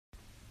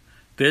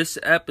This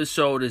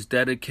episode is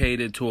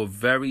dedicated to a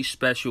very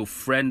special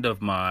friend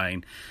of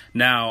mine.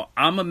 Now,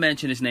 I'm going to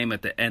mention his name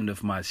at the end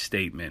of my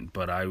statement,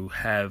 but I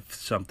have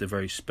something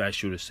very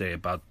special to say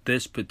about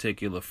this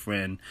particular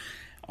friend.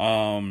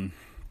 When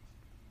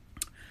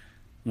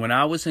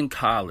I was in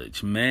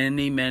college,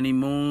 many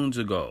moons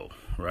ago,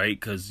 right?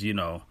 Because,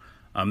 I'm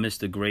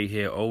Mr. Gray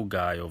Hair Old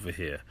Guy over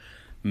here.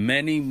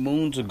 Many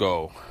moons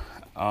ago,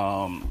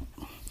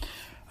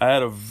 I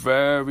had a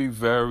very,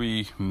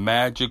 very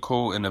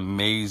magical and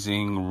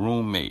amazing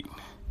roommate.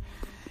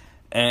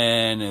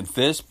 And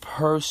this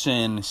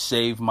person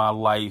saved my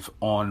life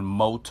on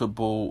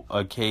multiple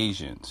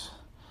occasions.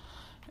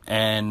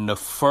 And the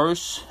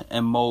first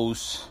and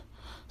most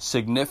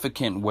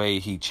significant way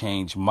he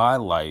changed my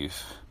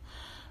life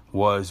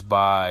was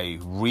by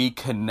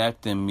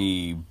reconnecting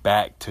me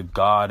back to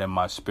God and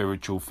my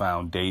spiritual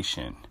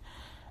foundation.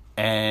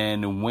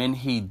 And when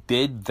he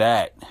did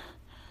that,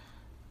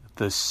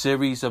 the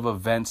series of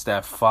events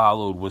that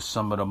followed was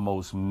some of the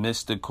most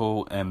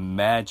mystical and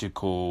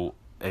magical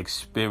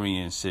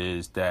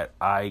experiences that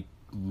I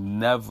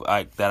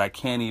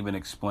can't even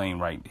explain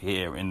right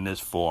here in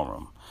this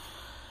forum.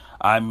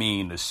 I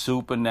mean, the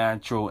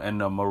supernatural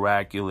and the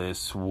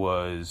miraculous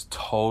was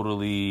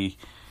totally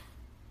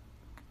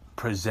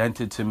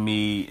presented to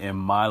me in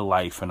my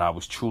life, and I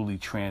was truly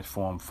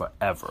transformed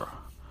forever.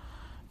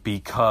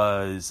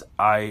 Because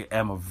I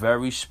am a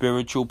very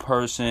spiritual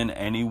person.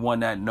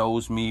 Anyone that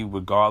knows me,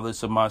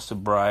 regardless of my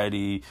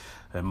sobriety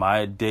and my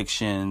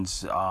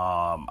addictions,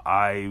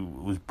 I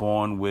was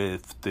born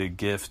with the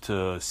gift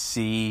to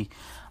see.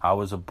 I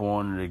was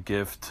born with a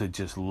gift to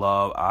just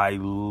love. I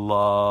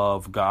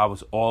love God. I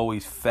was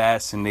always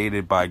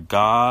fascinated by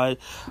God.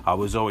 I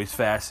was always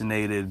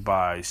fascinated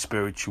by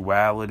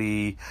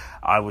spirituality.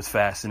 I was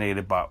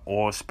fascinated by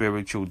all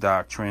spiritual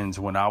doctrines.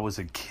 When I was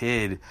a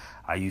kid,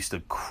 I used to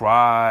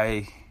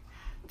cry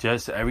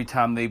just every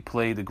time they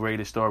played The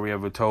Greatest Story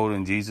Ever Told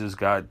and Jesus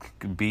got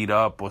beat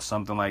up or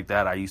something like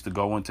that. I used to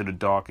go into the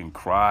dark and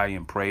cry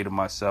and pray to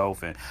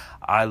myself. And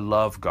I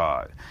love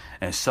God.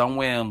 And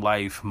somewhere in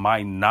life,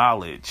 my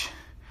knowledge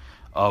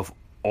of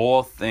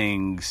all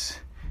things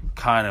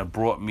kind of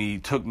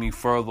took me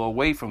further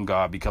away from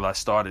God, because I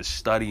started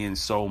studying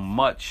so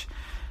much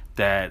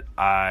that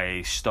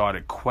I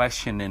started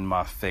questioning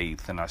my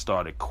faith, and I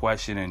started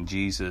questioning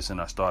Jesus,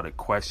 and I started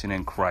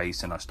questioning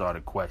Christ, and I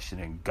started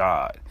questioning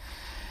God.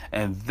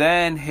 And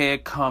then here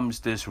comes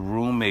this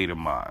roommate of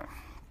mine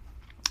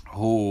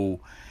who,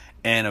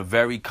 in a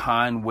very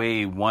kind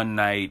way, one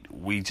night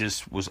we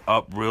just was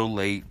up real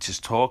late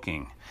just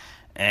talking.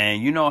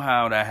 And you know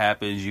how that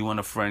happens. You and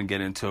a friend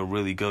get into a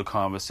really good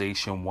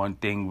conversation. One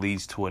thing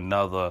leads to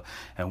another.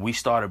 And we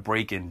started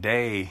breaking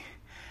day.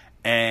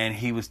 And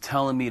he was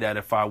telling me that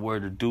if I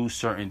were to do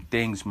certain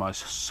things, my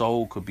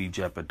soul could be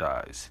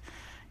jeopardized.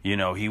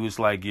 He was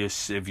like,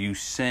 if you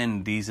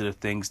sin, these are the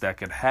things that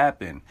could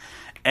happen.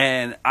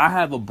 And I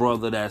have a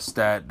brother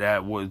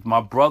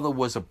my brother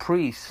was a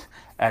priest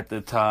at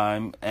the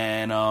time.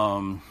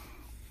 And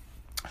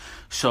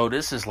so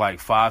this is like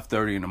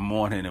 5:30 in the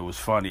morning. It was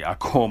funny. I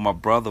called my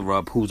brother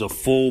up, who's a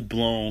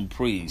full-blown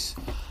priest.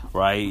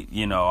 Right?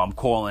 I'm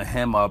calling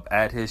him up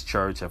at his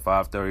church at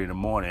 5:30 in the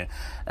morning.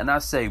 And I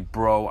say,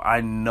 bro,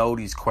 I know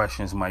these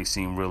questions might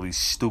seem really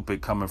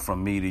stupid coming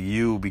from me to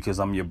you because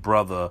I'm your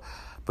brother,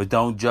 but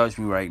don't judge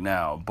me right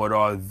now. But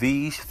are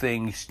these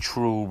things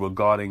true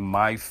regarding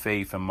my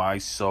faith and my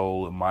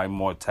soul and my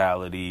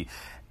mortality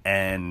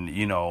and,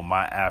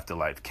 my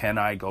afterlife? Can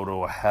I go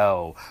to a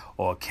hell,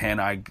 or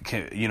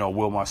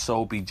will my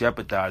soul be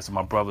jeopardized? And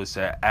my brother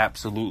said,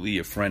 absolutely,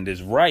 your friend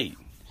is right.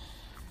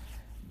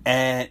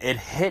 And it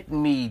hit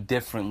me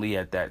differently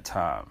at that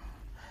time.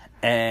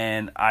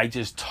 And I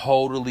just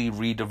totally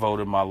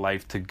redevoted my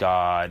life to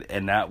God.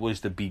 And that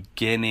was the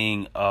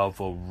beginning of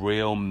a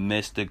real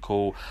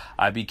mystical.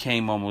 I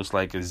became almost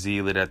like a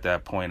zealot at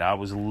that point. I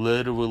was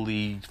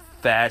literally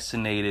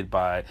fascinated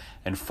by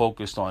and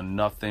focused on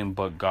nothing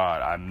but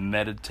God. I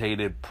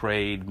meditated,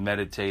 prayed,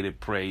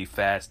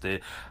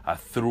 fasted. I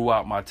threw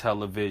out my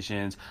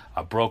televisions.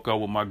 I broke up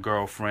with my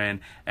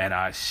girlfriend, and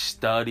I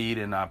studied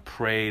and I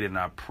prayed and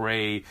I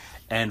prayed.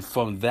 And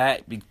from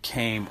that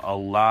became a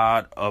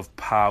lot of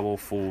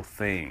powerful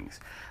things.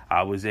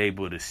 I was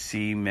able to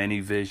see many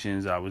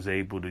visions. I was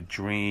able to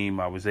dream.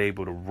 I was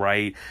able to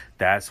write.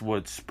 That's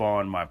what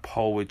spawned my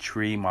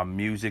poetry. My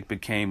music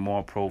became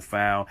more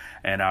profound.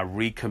 And I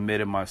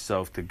recommitted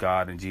myself to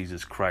God and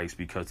Jesus Christ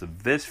because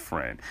of this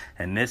friend.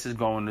 And this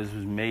was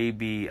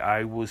maybe,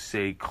 I would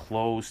say,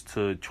 close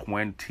to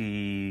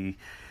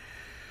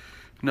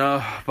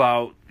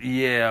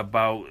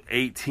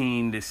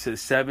 18 to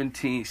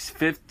 17,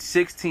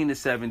 16 to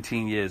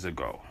 17 years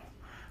ago.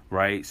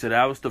 Right? So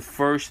that was the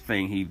first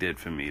thing he did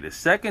for me. The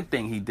second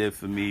thing he did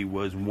for me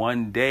was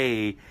one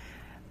day,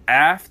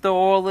 after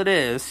all of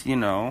this,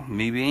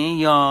 me being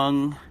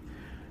young,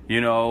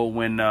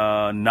 when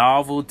the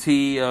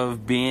novelty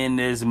of being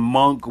this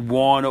monk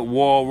wore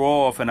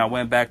off and I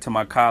went back to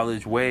my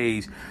college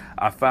ways,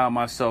 I found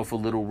myself a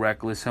little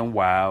reckless and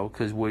wild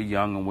because we're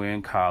young and we're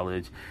in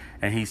college.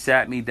 And he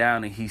sat me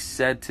down and he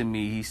said to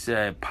me, he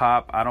said,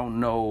 "Pop, I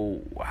don't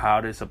know how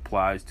this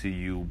applies to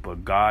you,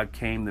 but God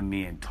came to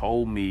me and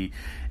told me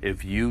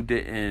if you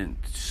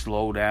didn't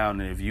slow down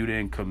and if you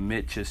didn't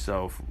commit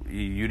yourself,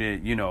 you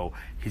didn't,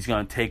 he's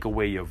going to take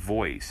away your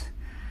voice."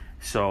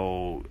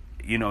 So,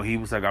 he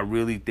was like, "I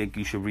really think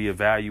you should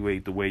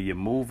reevaluate the way you're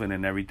moving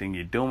and everything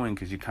you're doing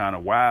because you're kind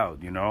of wild,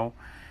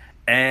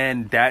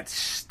 And that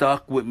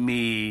stuck with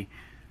me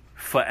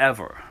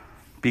forever,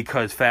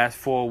 because fast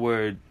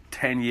forward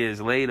 10 years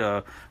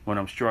later when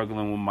I'm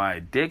struggling with my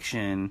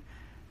addiction,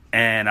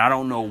 and I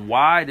don't know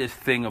why this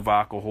thing of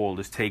alcohol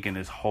is taking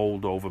its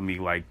hold over me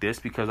like this,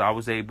 because I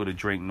was able to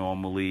drink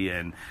normally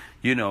and,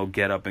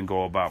 get up and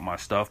go about my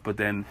stuff. But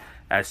then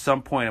at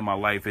some point in my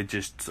life,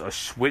 a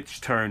switch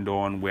turned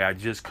on where I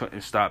just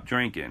couldn't stop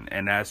drinking.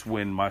 And that's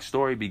when my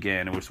story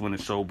began. It was when my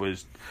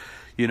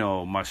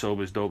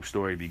Sober's Dope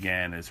story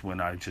began. It's when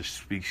I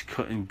just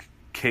couldn't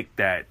kick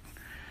that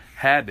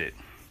habit.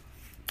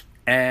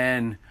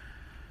 And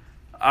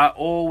I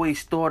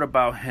always thought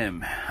about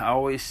him. I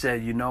always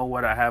said, you know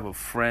what, I have a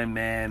friend,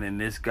 man,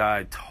 and this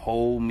guy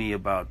told me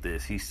about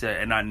this. He said,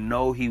 and I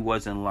know he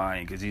wasn't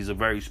lying because he's a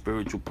very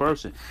spiritual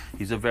person.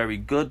 He's a very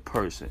good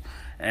person.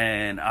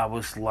 And I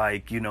was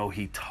like,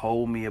 he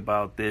told me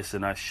about this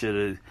and I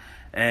should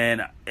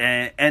have.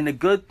 And the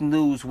good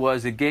news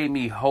was it gave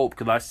me hope,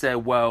 because I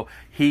said, well,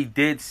 he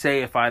did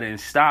say if I didn't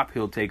stop,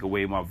 he'll take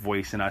away my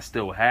voice, and I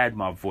still had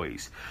my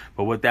voice.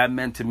 But what that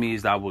meant to me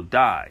is I will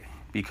die.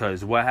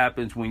 Because what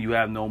happens when you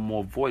have no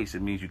more voice?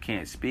 It means you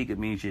can't speak. It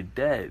means you're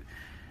dead.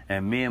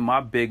 And me and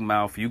my big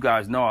mouth, you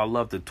guys know I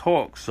love to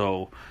talk.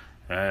 So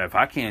if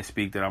I can't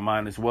speak, then I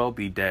might as well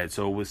be dead.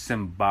 So it was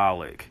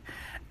symbolic.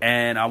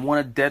 And I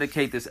want to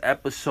dedicate this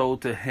episode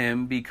to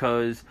him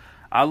because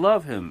I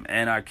love him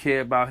and I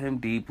care about him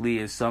deeply.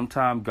 And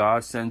sometimes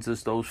God sends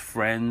us those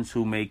friends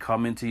who may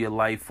come into your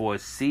life for a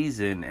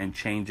season and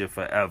change it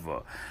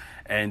forever.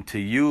 And to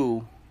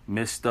you,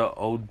 Mr.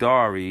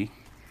 O'Dari,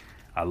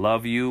 I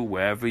love you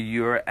wherever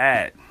you're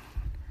at.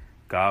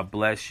 God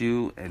bless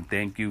you, and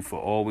thank you for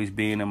always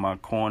being in my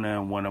corner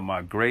and one of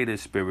my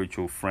greatest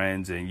spiritual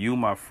friends. And you,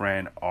 my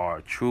friend,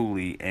 are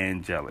truly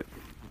angelic.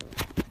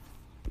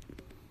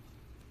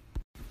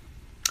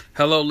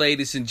 Hello,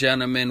 ladies and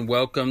gentlemen.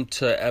 Welcome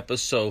to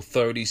episode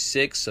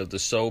 36 of the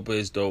Sober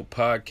is Dope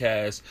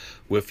podcast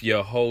with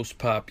your host,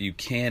 Pop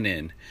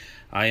Buchanan.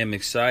 I am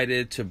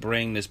excited to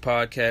bring this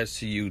podcast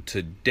to you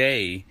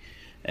today.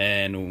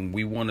 And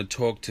we want to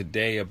talk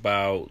today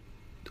about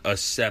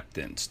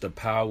acceptance, the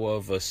power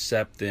of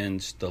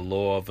acceptance, the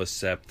law of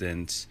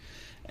acceptance,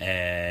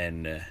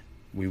 and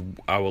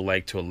I would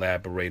like to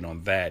elaborate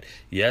on that.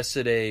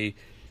 Yesterday,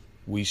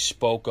 we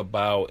spoke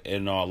about,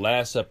 in our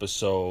last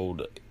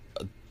episode,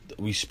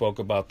 we spoke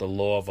about the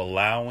law of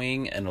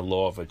allowing and the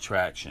law of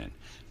attraction.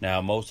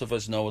 Now, most of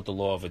us know what the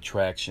law of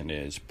attraction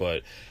is,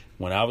 but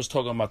when I was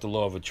talking about the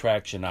law of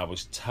attraction, I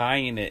was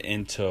tying it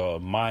into a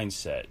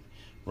mindset.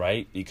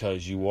 Right?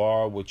 Because you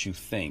are what you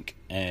think.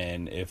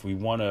 And if we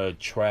want to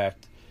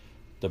attract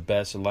the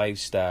best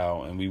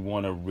lifestyle and we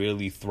want to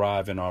really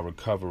thrive in our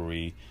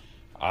recovery,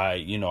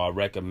 I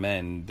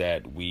recommend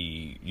that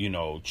we,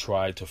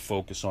 try to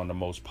focus on the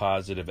most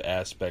positive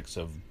aspects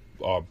of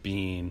our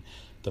being,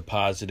 the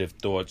positive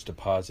thoughts, the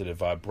positive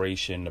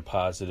vibration, the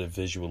positive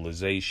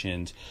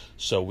visualizations,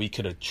 so we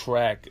could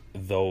attract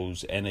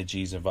those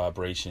energies and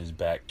vibrations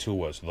back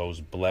to us, those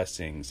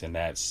blessings and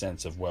that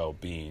sense of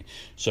well-being.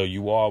 So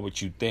you are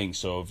what you think.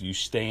 So if you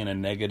stay in a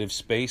negative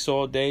space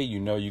all day,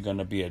 you're going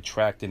to be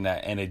attracting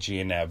that energy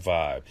and that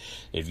vibe.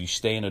 If you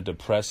stay in a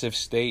depressive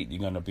state,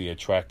 you're going to be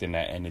attracting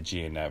that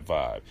energy and that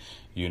vibe.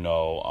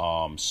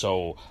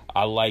 So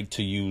I like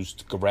to use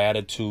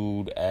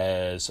gratitude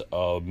as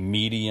a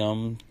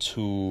medium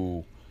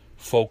to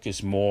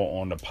focus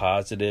more on the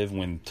positive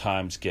when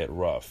times get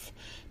rough,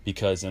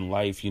 because in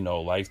life,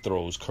 life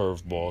throws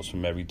curveballs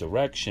from every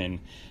direction,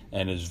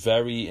 and it's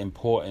very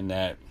important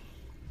that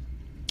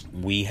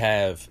we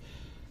have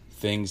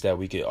things that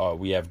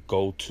we have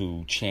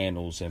go-to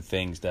channels and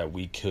things that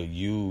we could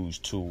use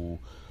to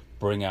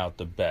bring out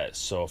the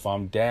best. So if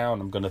I'm down,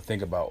 I'm going to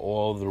think about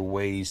all the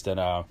ways that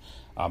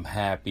I'm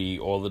happy,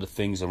 all of the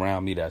things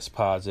around me that's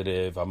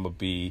positive. I'm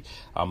going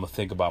to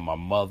think about my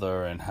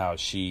mother and how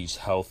she's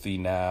healthy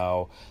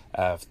now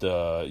after,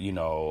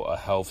 a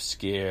health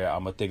scare.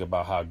 I'm going to think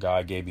about how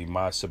God gave me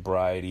my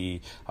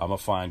sobriety. I'm going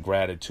to find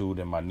gratitude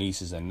in my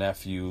nieces and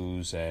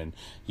nephews, and,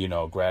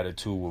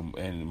 gratitude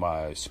in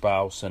my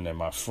spouse and in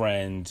my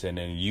friends, and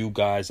in you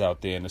guys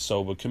out there in the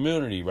sober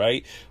community,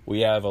 right?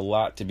 We have a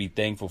lot to be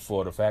thankful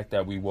for. The fact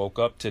that we woke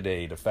up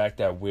today, the fact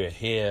that we're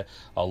here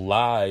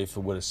alive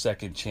with a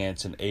second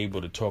chance and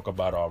able to talk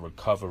about our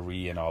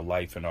recovery and our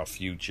life and our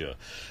future.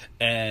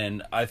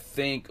 And I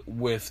think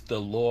with the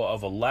law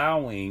of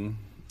allowing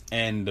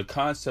and the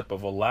concept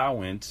of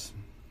allowance,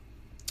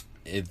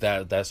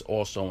 that's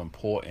also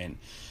important,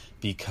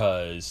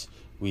 because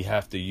we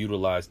have to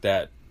utilize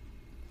that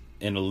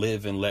in a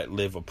live and let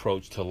live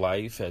approach to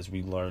life, as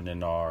we learned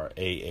in our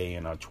AA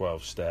and our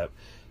 12-step,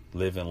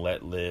 live and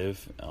let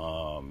live,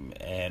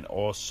 and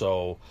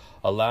also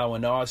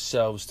allowing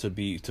ourselves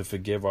to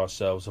forgive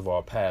ourselves of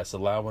our past,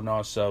 allowing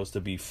ourselves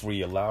to be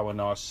free, allowing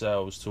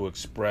ourselves to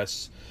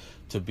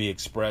be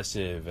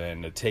expressive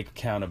and to take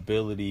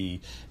accountability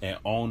and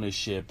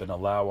ownership, and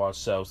allow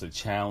ourselves to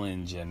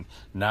challenge and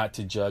not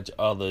to judge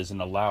others,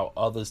 and allow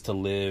others to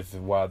live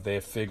while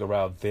they figure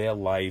out their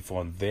life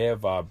on their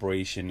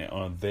vibration,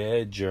 on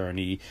their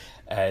journey,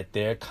 at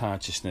their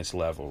consciousness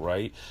level,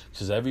 right?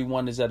 Because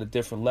everyone is at a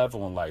different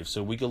level in life.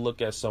 So we can look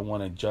at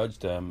someone and judge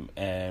them,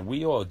 and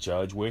we all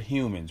judge. We're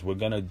humans. We're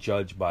going to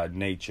judge by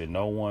nature.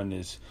 No one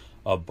is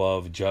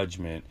above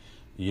judgment.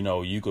 You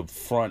know, you could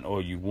front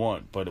all you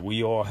want, but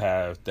we all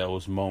have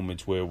those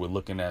moments where we're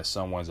looking at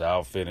someone's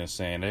outfit and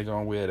saying they're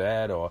going to wear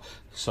that, or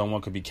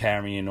someone could be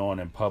carrying on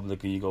in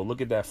public and you go,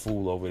 look at that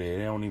fool over there.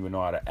 They don't even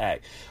know how to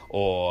act.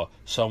 Or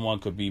someone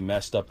could be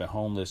messed up and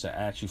homeless and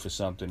ask you for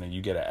something and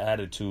you get an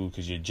attitude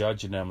because you're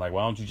judging them. Like,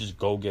 why don't you just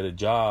go get a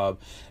job?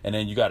 And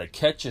then you got to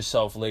catch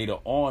yourself later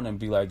on and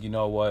be like, you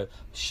know what?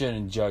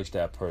 Shouldn't judge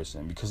that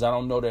person because I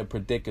don't know their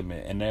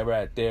predicament, and they're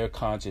at their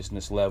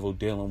consciousness level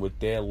dealing with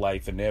their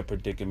life and their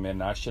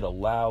predicament. And I should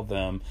allow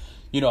them.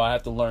 You know, I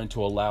have to learn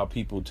to allow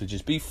people to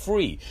just be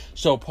free.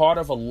 So part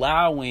of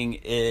allowing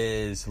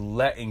is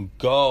letting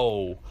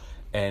go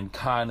and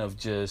kind of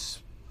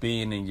just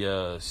being in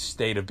your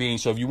state of being.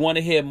 So if you want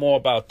to hear more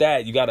about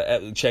that, you got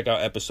to check out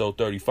episode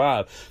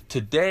 35.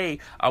 Today,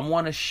 I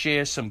want to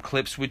share some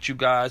clips with you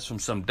guys from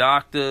some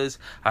doctors.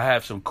 I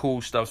have some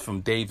cool stuff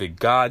from David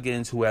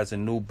Goggins, who has a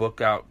new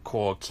book out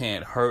called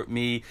Can't Hurt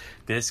Me.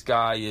 This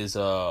guy is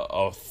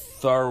a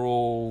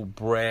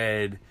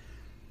thoroughbred.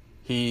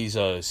 He's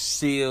a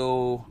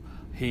SEAL.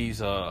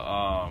 He's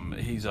won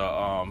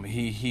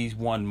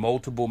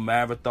multiple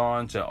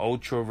marathons and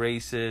ultra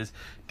races.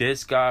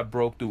 This guy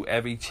broke through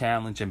every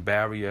challenge and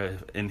barrier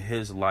in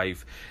his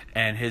life,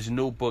 and his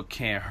new book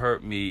Can't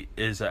Hurt Me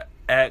is an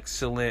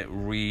excellent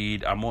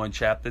read. I'm on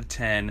chapter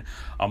 10.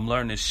 I'm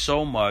learning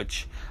so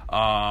much.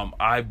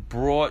 I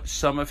brought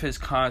some of his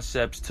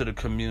concepts to the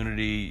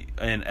community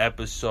in the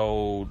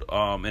episode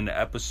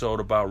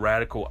about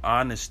radical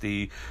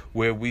honesty,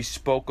 where we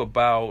spoke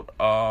about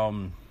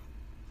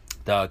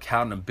the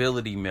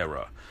accountability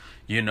mirror,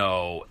 you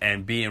know,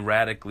 and being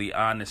radically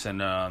honest, and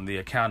the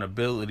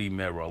accountability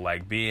mirror,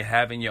 like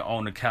having your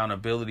own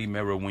accountability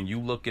mirror. When you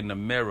look in the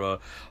mirror,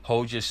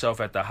 hold yourself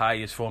at the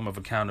highest form of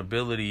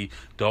accountability.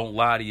 Don't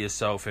lie to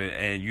yourself,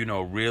 and you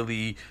know,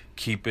 really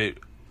keep it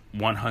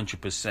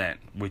 100%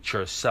 with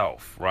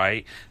yourself,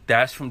 right?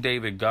 That's from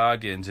David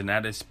Goggins, and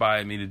that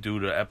inspired me to do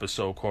the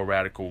episode called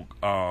Radical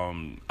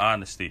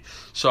Honesty.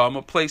 So I'm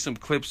gonna play some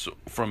clips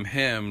from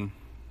him,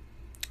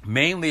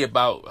 mainly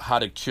about how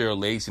to cure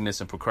laziness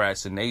and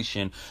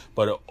procrastination,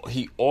 but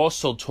he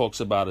also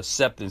talks about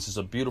acceptance. It's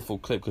a beautiful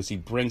clip because he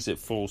brings it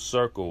full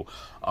circle.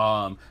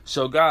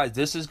 So guys,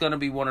 this is going to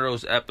be one of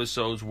those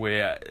episodes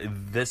where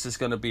this is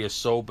going to be a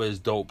Sober is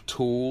Dope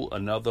tool,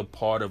 another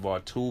part of our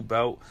tool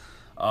belt.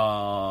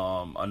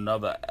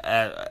 Another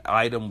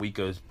item we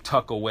could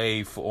tuck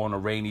away on a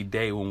rainy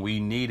day when we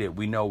need it.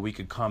 We know we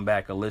could come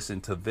back and listen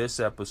to this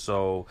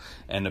episode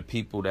and the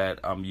people that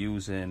I'm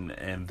using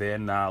and their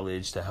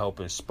knowledge to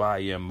help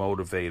inspire and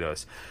motivate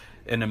us.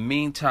 In the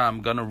meantime,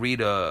 I'm going to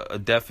read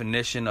a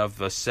definition of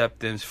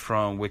acceptance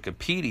from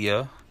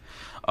Wikipedia.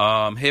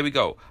 Here we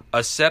go.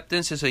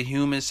 Acceptance is in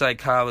human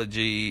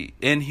psychology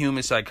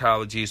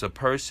is a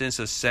person's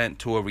assent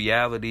to a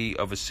reality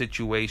of a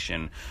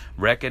situation,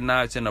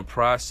 recognizing a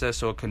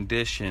process or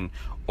condition,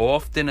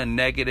 often a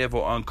negative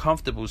or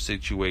uncomfortable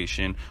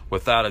situation,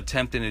 without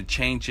attempting to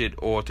change it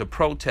or to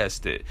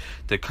protest it.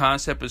 The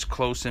concept is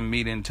close in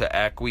meaning to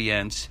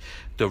acquiesce,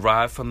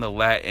 derived from the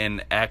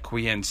Latin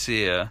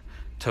acquiescere,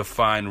 to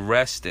find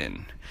rest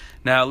in.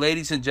 Now,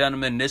 ladies and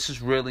gentlemen, this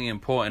is really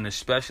important,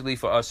 especially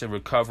for us in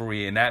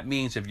recovery. And that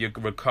means if you're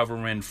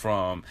recovering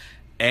from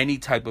any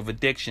type of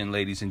addiction,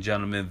 ladies and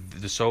gentlemen,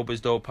 the Sober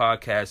is Dope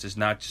podcast is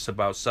not just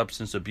about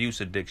substance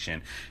abuse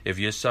addiction. If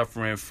you're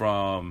suffering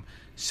from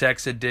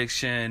sex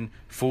addiction,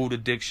 food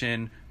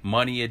addiction,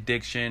 money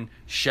addiction,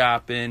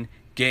 shopping,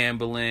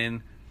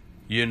 gambling,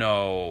 you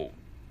know,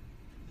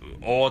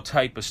 all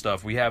type of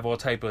stuff. We have all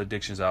type of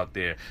addictions out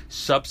there.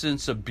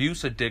 Substance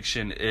abuse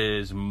addiction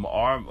is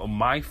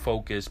my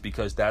focus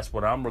because that's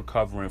what I'm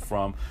recovering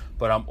from.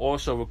 But I'm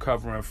also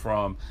recovering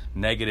from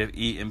negative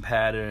eating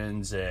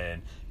patterns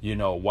and, you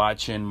know,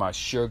 watching my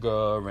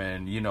sugar,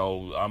 and, you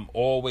know, I'm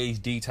always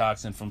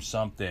detoxing from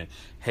something.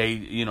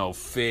 Hate, you know,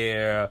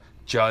 fear,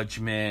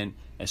 judgment,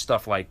 and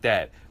stuff like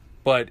that.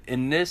 But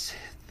in this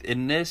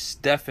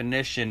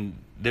definition,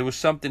 there was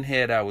something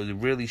here that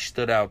really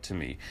stood out to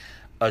me.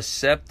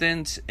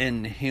 Acceptance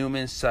in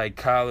human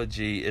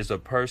psychology is a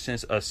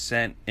person's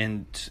assent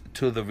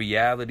into the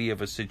reality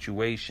of a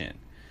situation,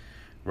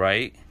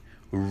 right?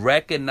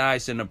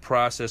 Recognizing a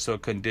process or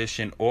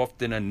condition,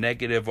 often a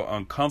negative or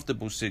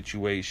uncomfortable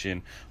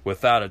situation,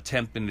 without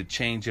attempting to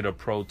change it or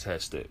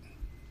protest it.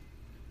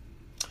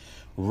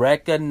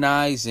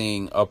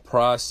 Recognizing a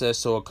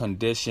process or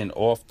condition,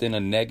 often a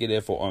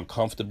negative or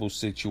uncomfortable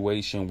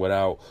situation,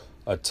 without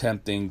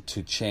attempting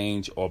to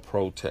change or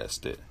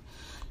protest it.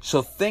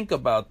 So think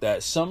about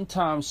that.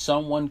 Sometimes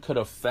someone could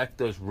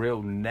affect us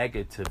real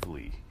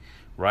negatively,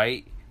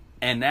 right?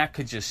 And that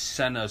could just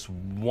send us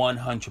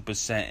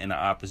 100% in the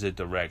opposite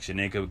direction.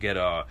 It could get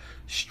our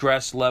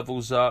stress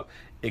levels up.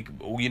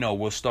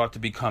 We'll start to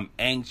become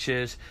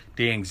anxious.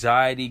 The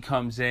anxiety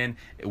comes in.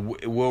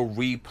 We'll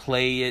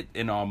replay it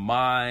in our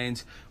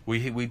minds.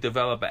 We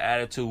develop an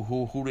attitude.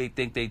 Who they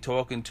think they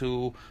talking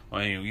to,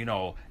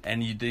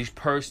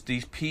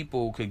 these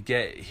people could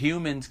get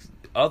humans.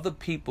 Other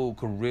people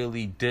could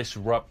really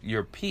disrupt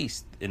your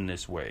peace in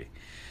this way.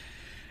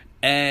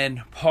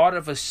 And part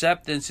of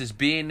acceptance is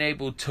being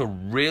able to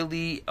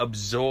really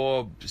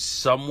absorb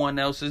someone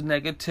else's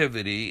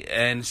negativity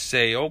and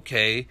say,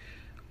 okay,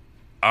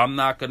 I'm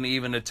not going to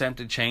even attempt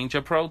to change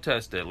or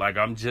protest it. Like,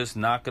 I'm just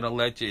not going to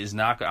let you.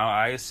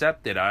 I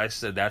accept it. I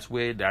said,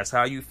 that's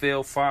how you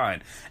feel,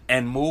 fine.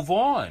 And move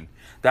on.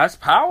 That's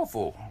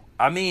powerful.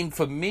 I mean,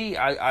 for me,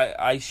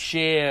 I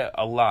share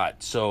a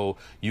lot. So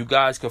you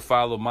guys can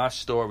follow my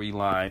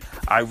storyline.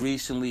 I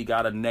recently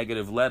got a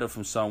negative letter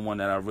from someone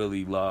that I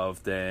really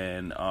loved.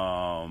 And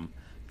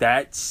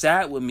that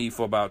sat with me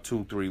for about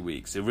 2-3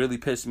 weeks. It really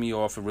pissed me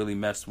off. It really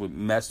messed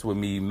with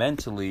me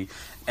mentally.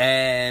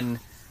 And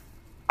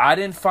I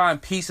didn't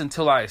find peace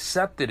until I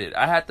accepted it.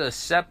 I had to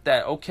accept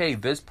that, okay,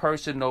 this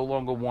person no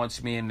longer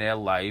wants me in their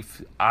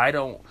life.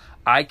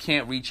 I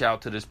can't reach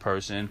out to this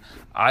person.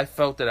 I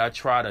felt that I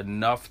tried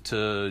enough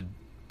to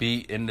be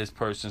in this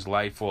person's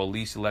life, or at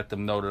least let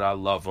them know that I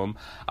love them.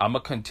 I'm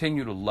going to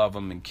continue to love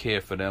them and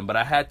care for them. But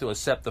I had to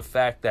accept the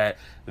fact that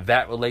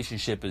that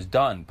relationship is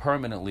done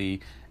permanently.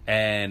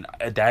 And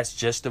that's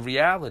just the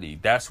reality.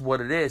 That's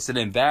what it is. And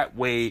in that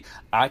way,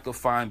 I could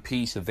find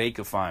peace and they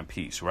could find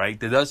peace, right?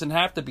 There doesn't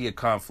have to be a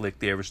conflict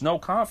there. There's no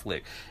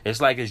conflict. It's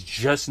like it's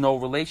just no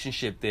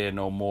relationship there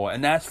no more.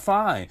 And that's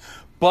fine.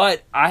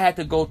 But I had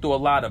to go through a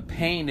lot of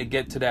pain to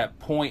get to that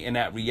point in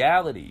that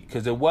reality,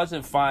 because it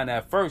wasn't fine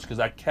at first, because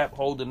I kept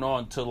holding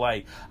on to,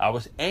 like, I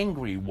was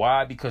angry.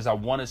 Why? Because I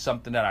wanted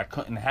something that I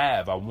couldn't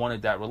have. I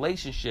wanted that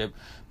relationship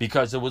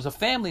because it was a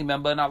family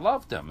member and I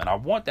loved them and I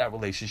want that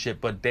relationship.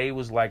 But they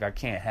was like, I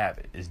can't have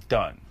it. It's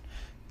done.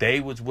 They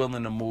was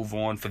willing to move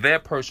on for their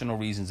personal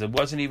reasons. It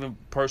wasn't even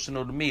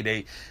personal to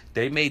me.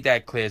 They made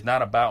that clear. It's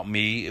not about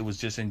me. It was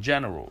just in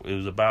general. It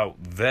was about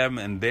them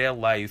and their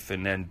life.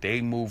 And then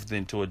they moved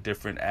into a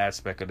different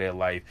aspect of their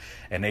life.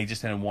 And they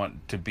just didn't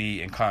want to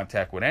be in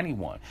contact with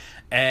anyone.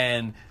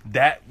 And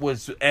that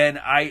was, and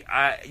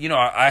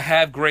I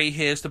have gray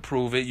hairs to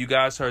prove it. You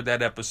guys heard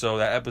that episode.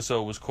 That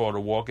episode was called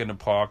A Walk in the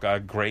Park. I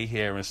had gray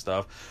hair and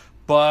stuff.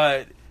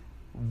 But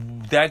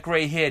that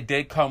gray hair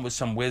did come with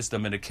some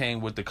wisdom, and it came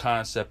with the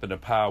concept and the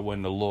power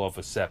and the law of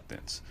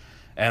acceptance.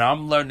 And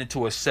I'm learning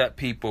to accept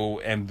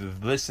people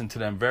and listen to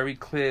them very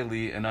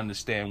clearly and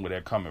understand where they're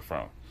coming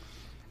from.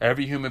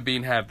 Every human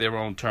being have their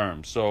own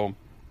terms. So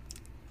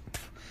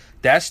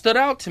that stood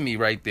out to me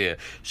right there.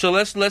 So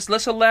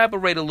let's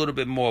elaborate a little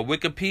bit more.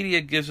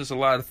 Wikipedia gives us a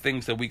lot of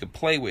things that we could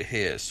play with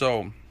here.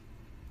 So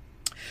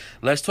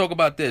let's talk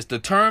about this. The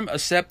term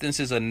acceptance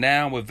is a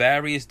noun with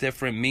various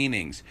different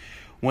meanings.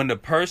 When the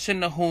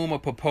person to whom a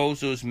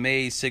proposal is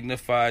made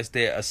signifies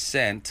their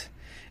assent,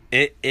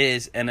 it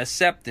is an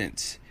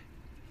acceptance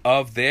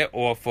of their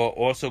offer,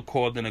 also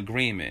called an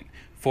agreement.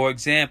 For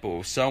example,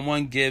 if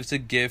someone gives a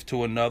gift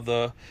and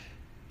another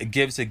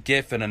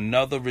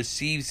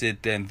receives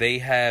it, then they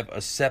have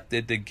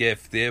accepted the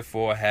gift,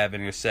 therefore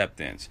having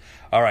acceptance.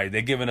 All right,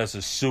 they're giving us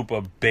a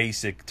super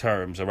basic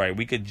terms. All right,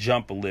 we could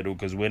jump a little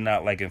because we're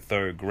not like in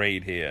third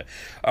grade here.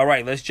 All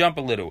right, let's jump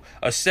a little.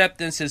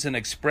 Acceptance is an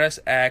express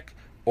act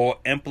or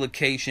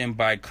implication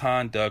by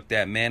conduct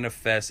that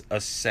manifests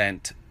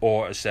assent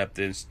or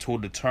acceptance to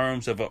the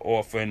terms of an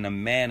offer in a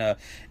manner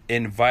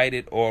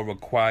invited or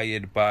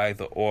required by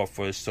the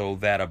offer, so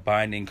that a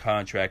binding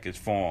contract is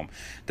formed.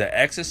 The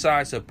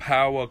exercise of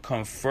power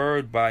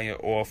conferred by an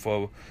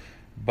offer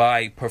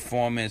by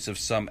performance of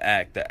some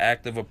act. The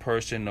act of a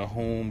person to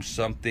whom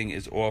something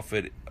is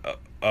offered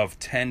of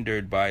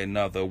tendered by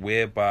another,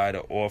 whereby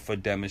the offer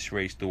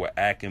demonstrates through an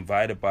act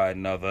invited by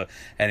another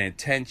an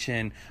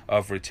intention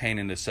of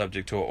retaining the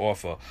subject to an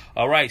offer.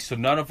 All right, so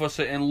none of us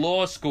are in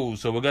law school,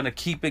 so we're going to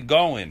keep it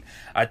going.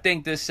 I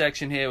think this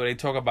section here where they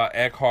talk about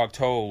Eckhart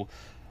Tolle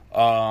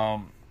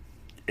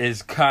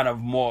is kind of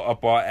more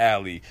up our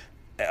alley.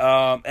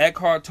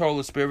 Eckhart Tolle,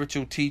 a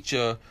spiritual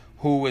teacher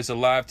who is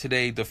alive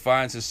today,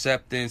 defines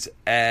acceptance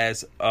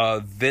as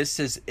this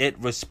is it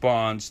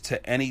response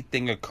to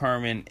anything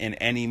occurring in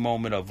any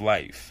moment of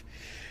life.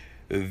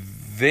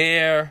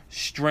 Their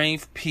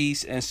strength,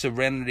 peace, and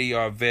serenity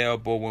are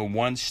available when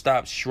one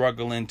stops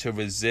struggling to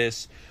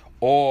resist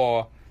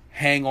or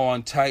hang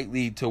on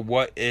tightly to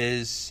what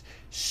is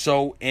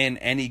so in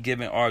any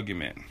given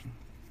argument.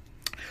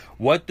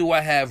 What do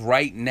I have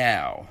right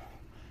now?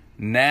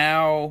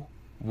 Now,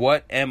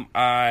 what am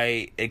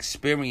I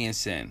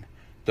experiencing?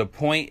 The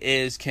point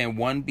is, can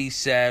one be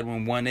sad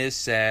when one is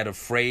sad,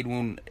 afraid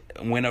when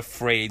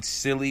afraid,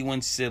 silly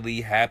when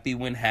silly, happy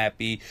when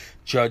happy,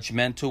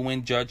 judgmental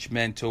when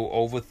judgmental,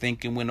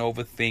 overthinking when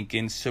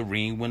overthinking,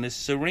 serene when it's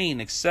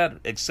serene, etc.,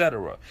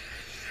 etc.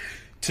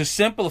 To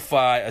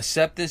simplify,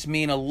 acceptance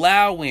mean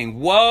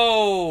allowing,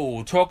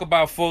 talk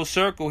about full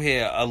circle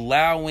here,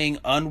 allowing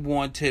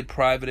unwanted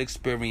private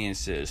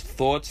experiences,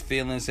 thoughts,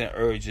 feelings, and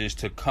urges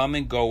to come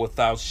and go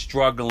without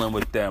struggling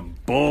with them.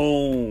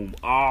 Boom.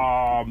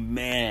 Oh,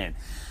 man.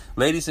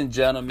 Ladies and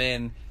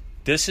gentlemen,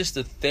 this is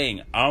the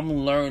thing. I'm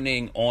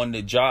learning on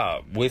the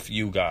job with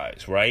you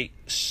guys, right?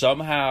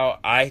 Somehow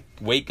I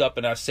wake up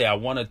and I say, I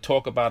want to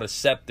talk about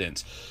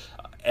acceptance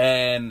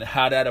and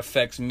how that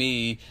affects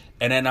me.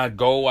 And then I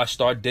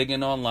start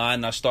digging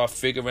online, I start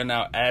figuring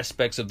out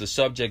aspects of the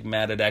subject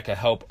matter that can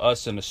help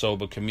us in the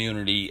sober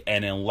community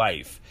and in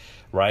life,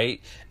 right?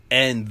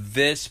 And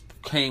this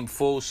came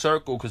full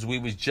circle because we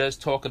was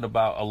just talking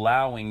about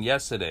allowing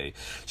yesterday.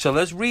 So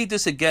let's read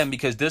this again,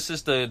 because this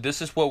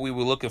is what we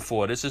were looking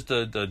for. This is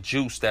the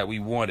juice that we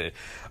wanted.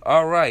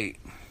 All right.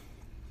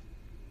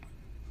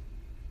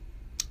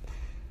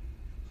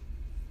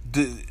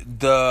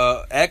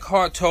 The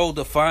Eckhart Tolle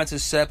defines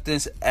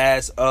acceptance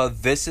as a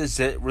 "this is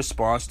it"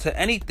 response to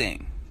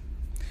anything.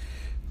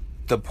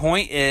 The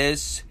point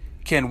is,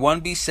 can one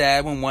be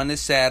sad when one is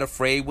sad,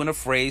 afraid when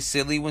afraid,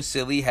 silly when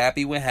silly,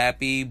 happy when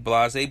happy,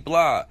 blase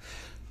blah.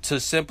 To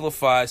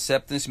simplify,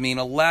 acceptance mean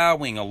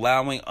allowing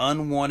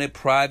unwanted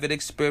private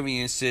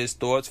experiences,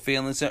 thoughts,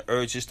 feelings, and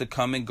urges to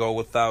come and go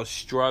without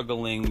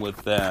struggling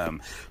with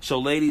them. So,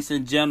 ladies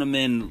and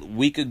gentlemen,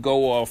 we could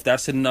go off.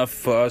 That's enough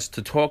for us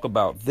to talk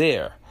about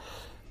there.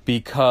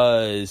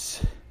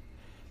 Because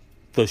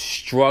the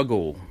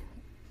struggle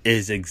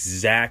is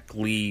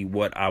exactly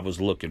what I was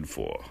looking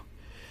for.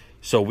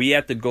 So we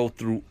have to go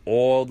through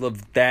all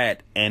of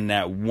that, and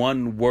that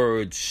one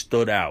word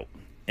stood out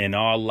in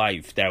our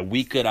life that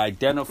we could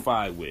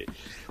identify with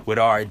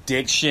our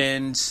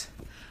addictions,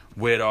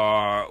 with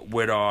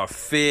our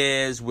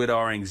fears, with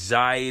our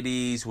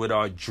anxieties, with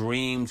our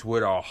dreams,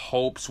 with our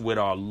hopes, with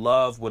our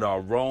love, with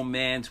our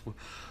romance,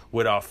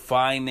 with our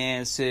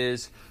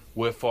finances,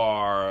 with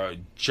our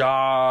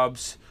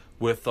jobs,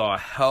 with our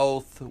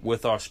health,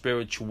 with our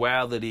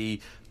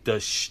spirituality. The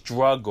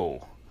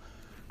struggle,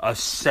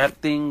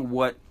 accepting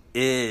what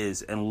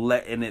is and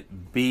letting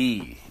it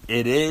be.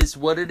 It is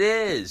what it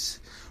is.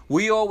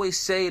 We always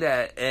say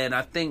that, and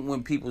I think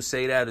when people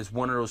say that, it's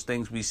one of those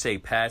things we say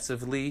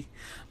passively,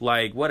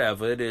 like,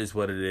 whatever, it is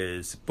what it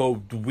is.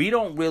 But we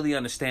don't really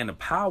understand the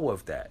power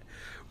of that.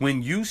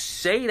 When you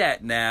say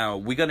that now,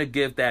 we're going to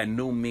give that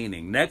new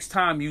meaning. Next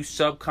time you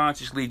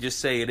subconsciously just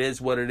say it is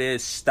what it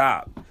is,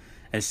 stop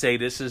and say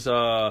this is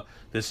a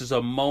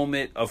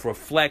moment of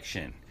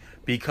reflection,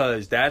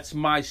 because that's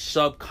my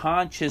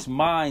subconscious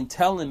mind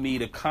telling me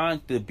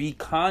to be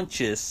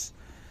conscious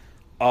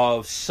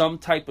of some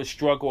type of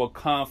struggle or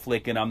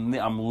conflict, and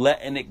I'm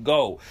letting it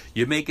go.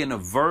 You're making a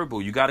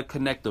verbal. You got to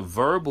connect the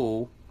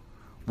verbal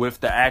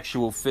with the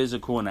actual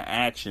physical and the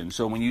action.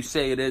 So when you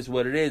say it is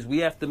what it is, we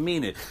have to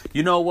mean it.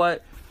 You know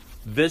what?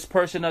 This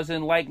person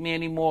doesn't like me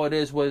anymore. It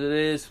is what it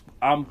is.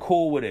 I'm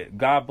cool with it.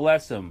 God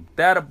bless him.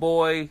 That a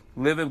boy.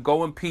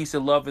 Go in peace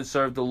and love and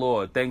serve the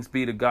Lord. Thanks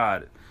be to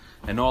God.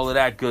 And all of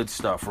that good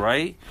stuff,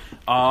 right?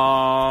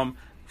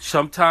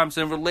 Sometimes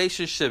in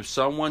relationships,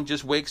 someone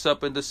just wakes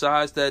up and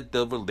decides that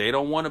they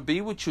don't want to be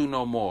with you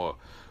no more.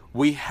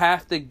 We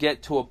have to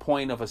get to a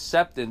point of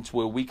acceptance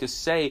where we could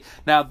say,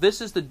 now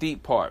this is the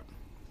deep part.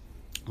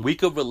 We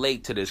could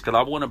relate to this, because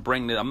I want to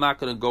bring this. I'm not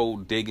going to go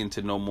dig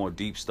into no more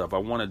deep stuff. I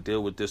want to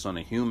deal with this on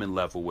a human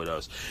level with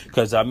us.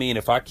 Because, I mean,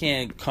 if I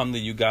can't come to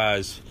you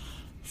guys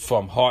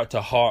from heart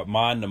to heart,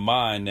 mind to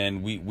mind,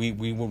 then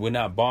we're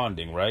not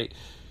bonding, right?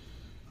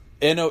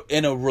 In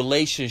a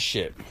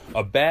relationship,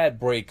 a bad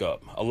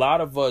breakup, a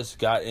lot of us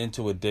got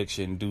into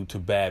addiction due to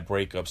bad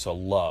breakups or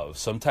love,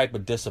 some type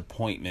of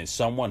disappointment.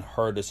 Someone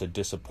hurt us or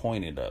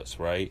disappointed us,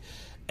 right?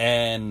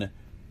 And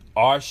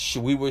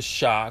we were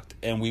shocked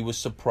and we were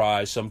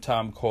surprised,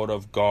 sometimes caught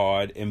off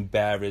guard,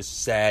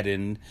 embarrassed,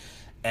 saddened,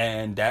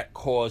 and that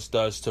caused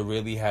us to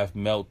really have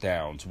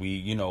meltdowns.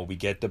 We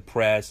get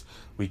depressed,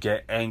 we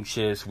get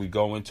anxious, we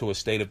go into a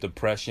state of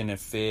depression and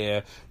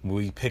fear.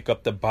 We pick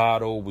up the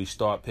bottle, we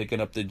start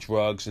picking up the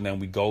drugs, and then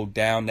we go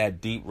down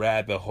that deep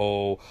rabbit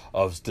hole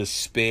of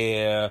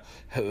despair,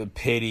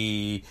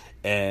 pity,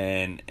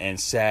 and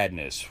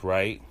sadness,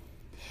 right?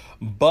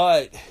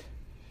 But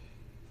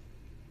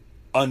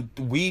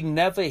we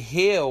never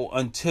heal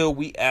until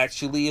we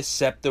actually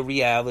accept the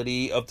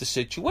reality of the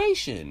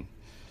situation.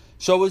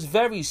 So it's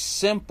very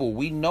simple.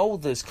 We know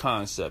this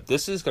concept.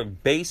 This is a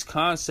base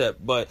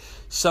concept, but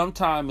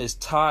sometimes it's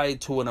tied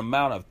to an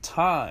amount of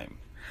time.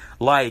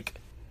 Like,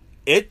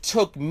 it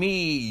took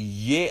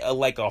me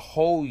like a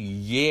whole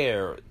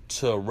year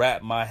to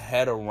wrap my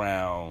head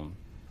around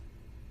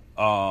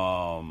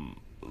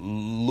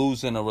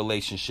losing a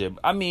relationship.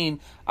 I mean,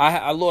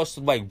 I lost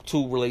like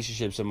 2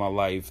 relationships in my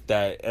life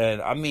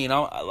and I mean,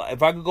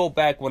 if I could go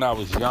back when I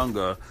was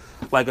younger,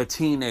 like a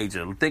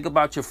teenager, think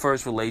about your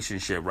first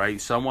relationship, right?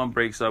 Someone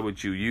breaks up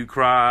with you, you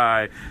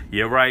cry,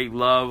 you write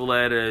love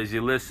letters,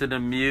 you listen to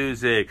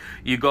music,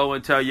 you go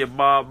and tell your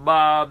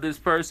mom, this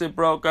person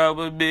broke up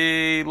with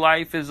me,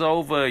 life is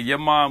over. Your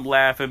mom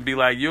laugh and be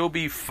like, you'll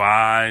be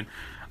fine.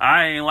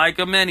 I ain't like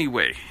him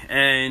anyway.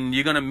 And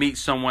you're going to meet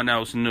someone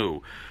else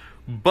new.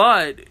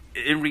 But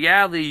in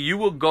reality, you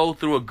will go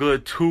through a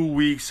good 2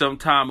 weeks,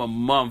 sometime a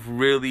month,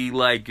 really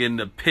like in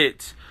the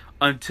pits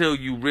until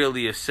you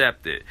really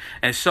accept it.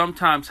 And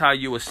sometimes how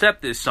you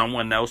accept it,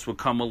 someone else will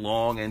come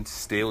along and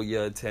steal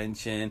your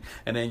attention.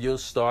 And then you'll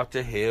start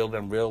to heal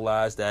and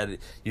realize that,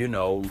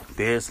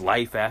 there's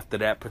life after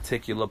that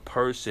particular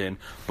person.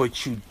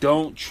 But you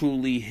don't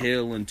truly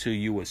heal until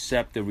you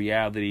accept the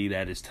reality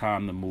that it's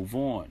time to move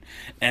on.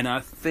 And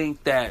I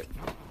think that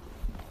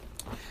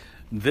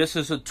this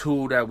is a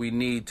tool that we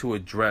need to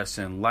address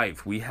in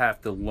life. We have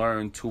to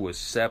learn to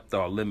accept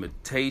our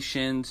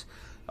limitations,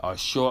 our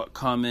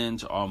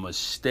shortcomings, our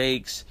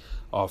mistakes,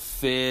 our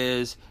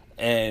fears,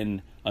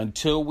 and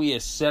until we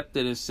accept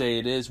it and say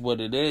it is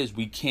what it is,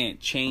 we can't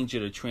change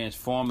it or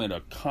transform it or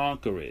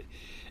conquer it.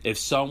 If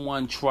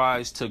someone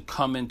tries to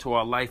come into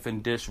our life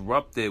and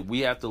disrupt it,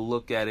 we have to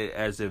look at it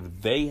as if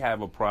they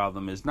have a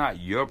problem. It's not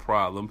your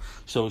problem,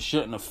 so it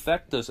shouldn't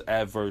affect us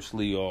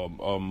adversely or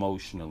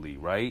emotionally,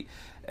 right?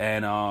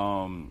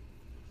 And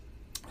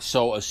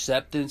so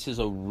acceptance is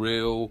a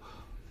real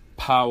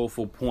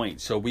powerful point.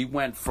 So we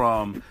went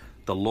from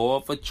the law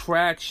of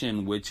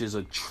attraction, which is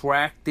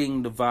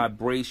attracting the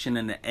vibration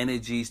and the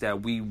energies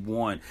that we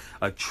want,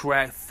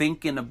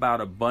 thinking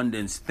about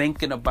abundance,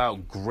 thinking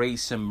about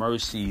grace and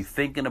mercy,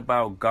 thinking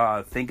about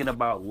God, thinking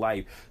about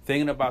life,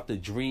 thinking about the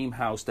dream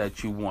house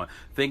that you want,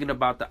 thinking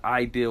about the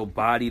ideal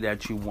body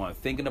that you want,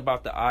 thinking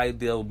about the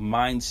ideal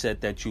mindset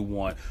that you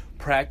want,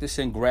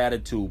 practicing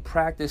gratitude,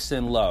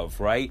 practicing love,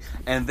 right?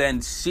 And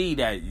then see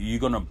that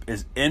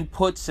is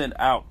inputs and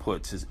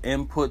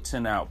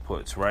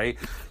outputs, right?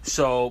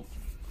 So,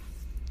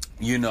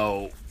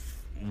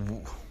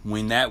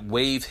 when that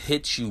wave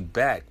hits you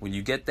back, when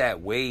you get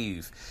that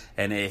wave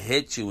and it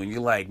hits you and you're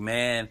like,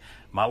 man,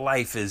 my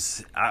life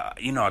is,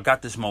 I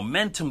got this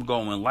momentum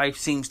going. Life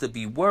seems to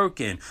be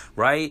working,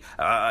 right?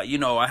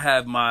 I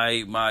have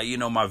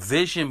my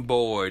vision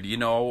board,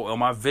 on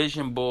my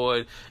vision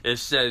board, it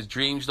says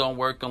dreams don't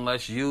work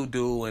unless you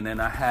do. And then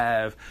I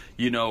have,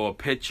 a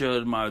picture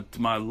of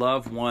my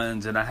loved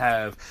ones, and I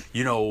have,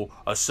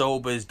 a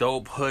Sober's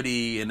dope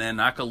hoodie. And then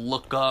I could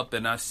look up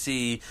and I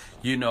see,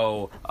 a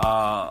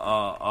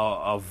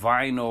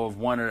vinyl of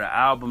one of the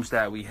albums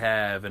that we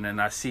have. And then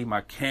I see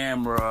my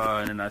camera,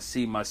 and then I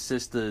see my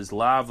sister's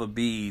lava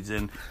beads,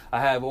 and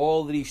I have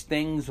all of these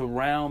things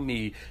around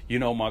me,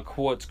 my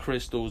quartz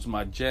crystals,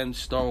 my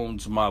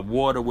gemstones, my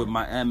water with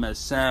my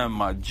MSM,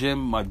 my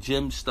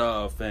gym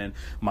stuff, and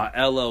my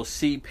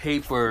LLC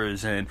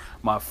papers, and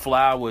my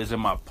flowers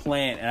and my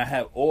plant. And I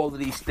have all of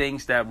these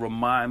things that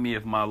remind me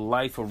of my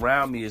life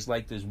around me. Is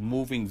like this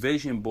moving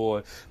vision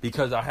board,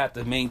 because I have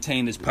to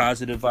maintain this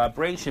positive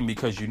vibration,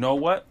 because you know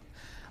what?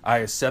 I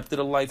accepted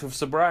a life of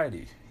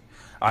sobriety.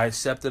 I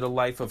accepted a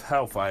life of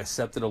health. I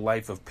accepted a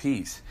life of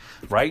peace.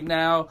 Right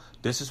now,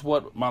 this is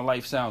what my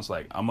life sounds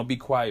like. I'm going to be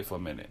quiet for a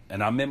minute.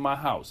 And I'm in my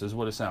house. This is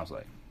what it sounds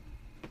like.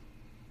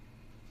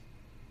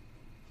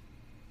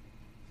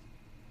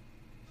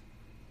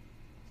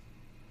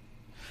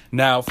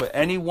 Now, for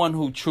anyone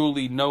who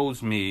truly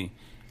knows me,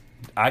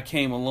 I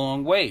came a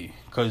long way,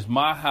 because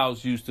my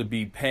house used to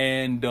be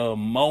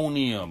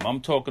pandemonium. I'm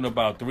talking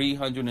about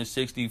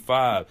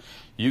 365.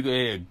 You could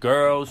hear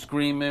girls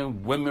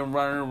screaming, women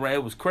running around.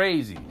 It was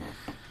crazy.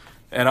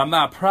 And I'm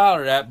not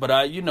proud of that, but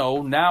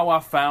now I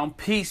found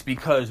peace,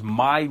 because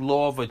my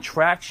law of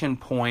attraction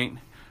point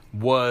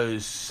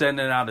was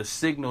sending out a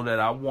signal that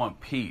I want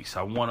peace.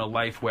 I want a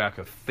life where I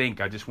could think.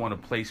 I just want a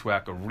place where I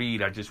could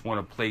read. I just want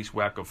a place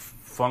where I could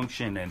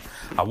function, and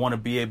I want to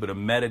be able to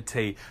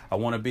meditate. I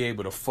want to be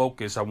able to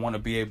focus. I want to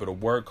be able to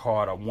work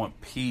hard. I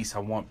want peace.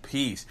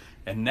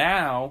 And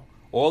now,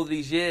 all of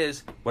these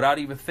years, without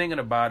even thinking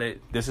about it,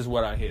 this is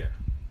what I hear.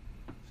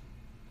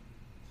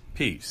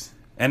 Peace.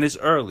 And it's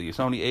early.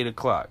 It's only 8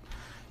 o'clock.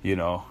 You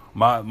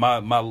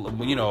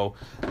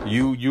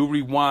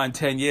rewind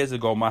 10 years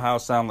ago, my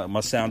house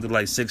sounded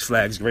like Six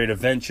Flags Great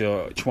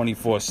Adventure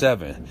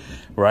 24/7,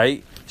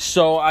 right?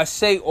 So I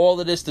say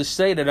all of this to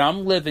say that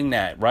I'm living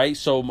that, right?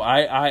 So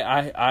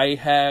I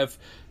have,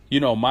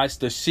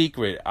 the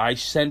secret. I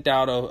sent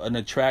out an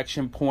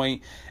attraction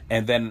point,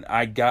 and then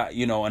I got,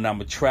 and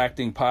I'm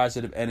attracting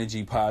positive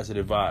energy,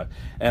 positive vibe,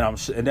 and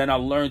then I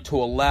learned to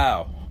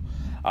allow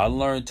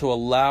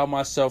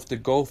myself to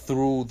go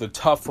through the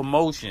tough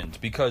emotions,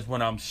 because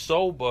when I'm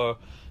sober,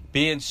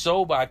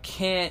 I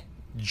can't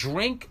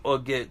drink or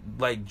get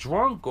like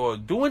drunk or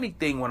do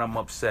anything when I'm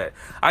upset.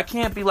 I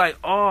can't be like,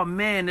 oh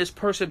man, this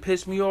person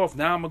pissed me off,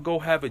 now I'm gonna go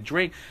have a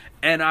drink.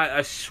 And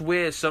I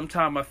swear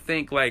sometimes I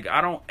think like I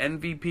don't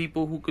envy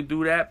people who could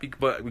do that,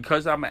 but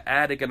because I'm an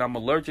addict and I'm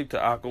allergic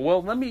to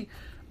alcohol,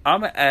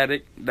 I'm an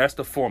addict, that's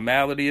the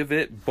formality of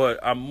it, but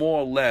I'm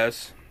more or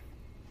less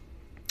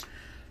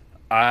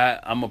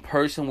I'm a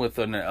person with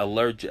an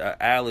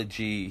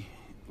allergy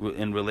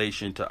in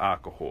relation to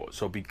alcohol.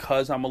 So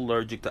because I'm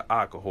allergic to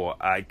alcohol,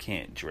 I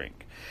can't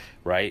drink,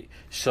 right?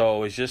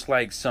 So it's just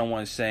like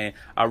someone saying,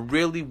 I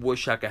really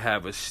wish I could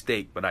have a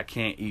steak, but I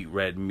can't eat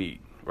red meat,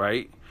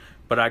 right?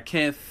 But I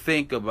can't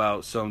think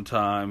about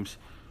sometimes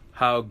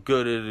how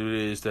good it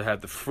is to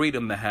have the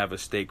freedom to have a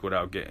steak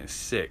without getting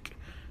sick,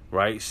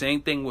 right?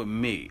 Same thing with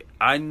me.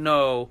 I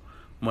know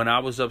when I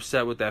was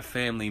upset with that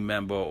family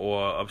member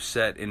or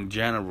upset in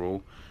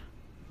general,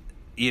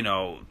 you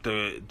know,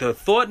 the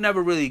thought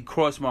never really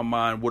crossed my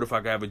mind, what if I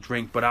could have a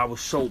drink? But I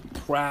was so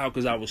proud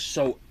because I was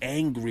so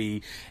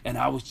angry. And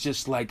I was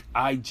just like,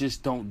 I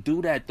just don't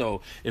do that,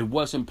 though. It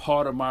wasn't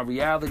part of my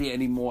reality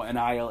anymore. And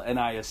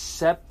I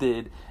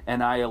accepted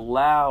and I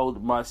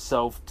allowed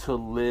myself to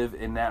live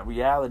in that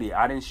reality.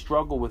 I didn't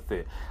struggle with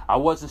it. I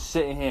wasn't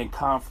sitting here in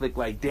conflict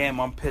like, damn,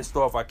 I'm pissed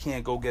off, I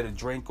can't go get a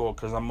drink or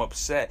because I'm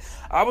upset.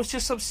 I was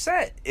just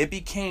upset. It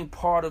became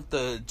part of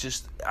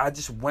I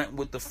just went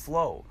with the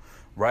flow.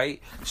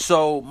 Right?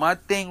 So my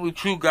thing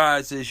with you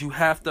guys is you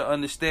have to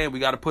understand we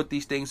got to put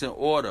these things in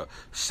order.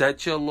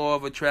 Set your law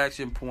of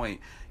attraction point.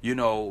 You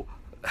know,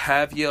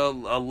 have your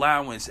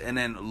allowance and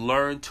then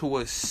learn to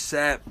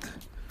accept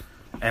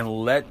and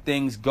let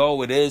things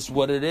go. It is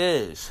what it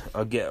is.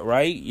 Again,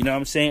 right? You know what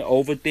I'm saying?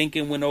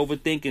 Overthinking when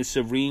overthinking,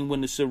 serene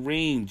when it's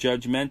serene,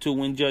 judgmental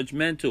when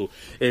judgmental.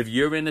 If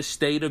you're in a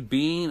state of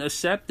being,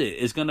 accept it.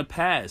 It's going to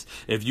pass.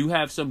 If you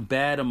have some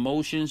bad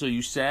emotions or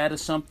you sad or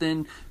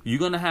something, you're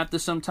going to have to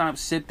sometimes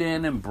sit there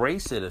and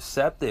embrace it,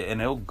 accept it,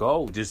 and it'll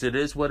go. Just it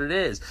is what it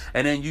is.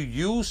 And then you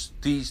use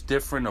these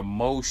different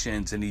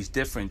emotions and these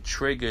different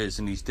triggers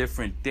and these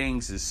different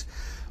things as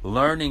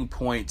learning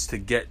points to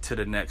get to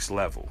the next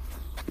level.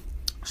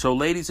 So,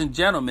 ladies and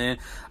gentlemen,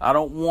 I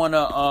don't want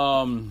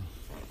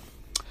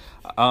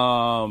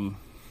to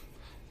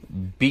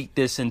beat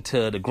this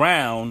into the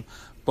ground,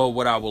 but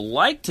what I would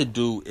like to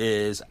do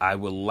is I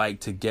would like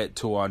to get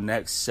to our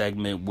next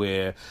segment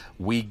where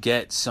we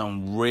get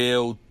some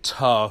real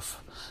tough.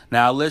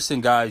 Now,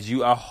 listen, guys,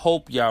 I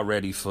hope y'all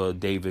ready for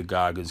David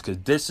Goggins because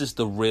this is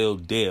the real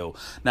deal.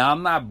 Now,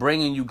 I'm not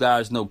bringing you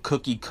guys no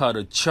cookie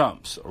cutter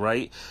chumps,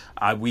 right?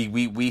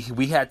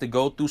 We had to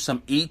go through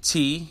some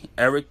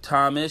Eric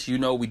Thomas. You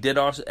know, we did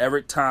our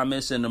Eric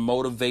Thomas and the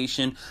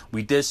motivation.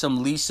 We did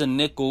some Lisa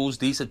Nichols.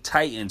 These are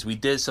titans. We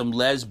did some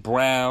Les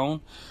Brown,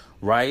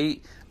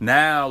 right?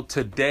 Now,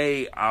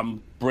 today,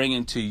 I'm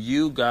bringing to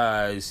you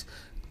guys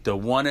the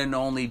one and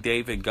only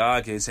David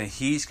Goggins, and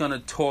he's going to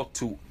talk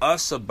to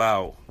us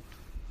about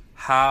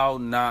how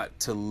not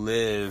to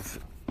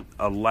live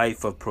a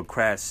life of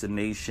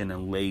procrastination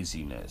and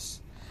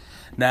laziness.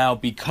 Now,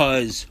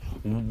 because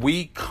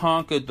we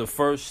conquered the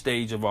first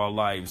stage of our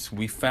lives,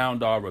 we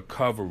found our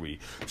recovery.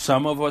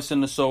 Some of us in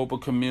the sober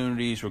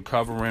community is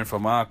recovering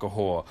from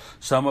alcohol.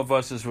 Some of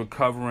us is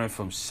recovering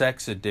from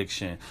sex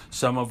addiction.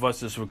 Some of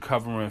us is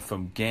recovering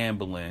from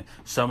gambling.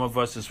 Some of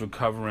us is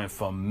recovering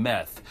from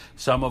meth.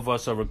 Some of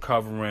us are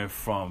recovering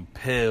from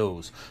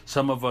pills.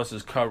 Some of us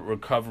is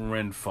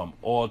recovering from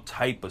all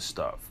type of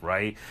stuff,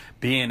 right?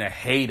 Being a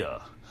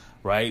hater.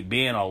 Right?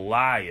 Being a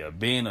liar,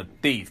 being a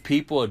thief.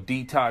 People are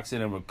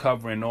detoxing and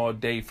recovering all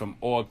day from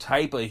all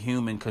type of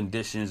human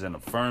conditions and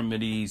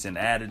infirmities and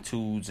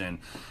attitudes and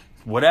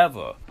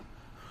whatever.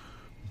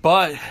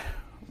 But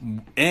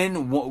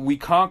we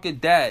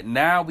conquered that.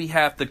 Now we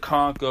have to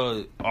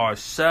conquer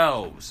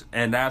ourselves.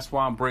 And that's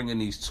why I'm bringing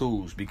these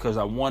tools, because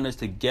I want us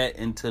to get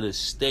into the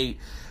state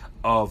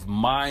of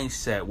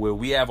mindset where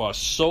we have our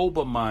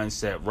sober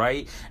mindset,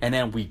 right? And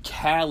then we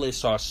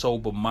callous our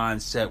sober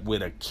mindset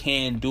with a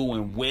can do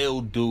and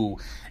will do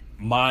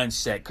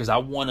mindset, because I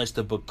want us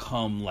to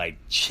become like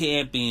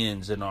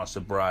champions in our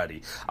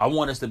sobriety. I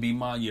want us to be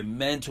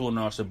monumental in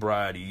our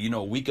sobriety. You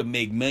know, we can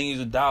make millions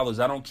of dollars.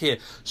 I don't care.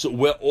 So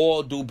we'll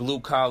all do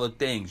blue collar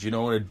things. You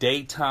know, in the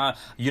daytime,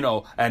 you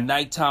know, at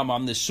nighttime,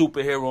 I'm the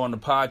superhero on the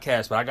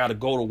podcast, but I got to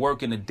go to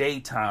work in the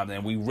daytime,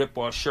 and we rip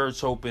our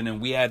shirts open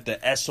and we have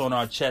the S on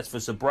our chest for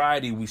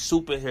sobriety. We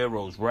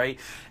superheroes, right?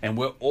 And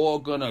we're all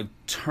going to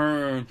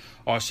turn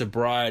our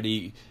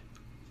sobriety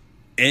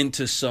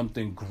into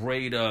something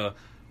greater.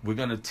 We're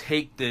going to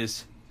take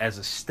this as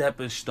a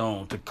stepping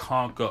stone to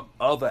conquer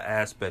other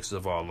aspects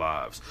of our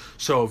lives.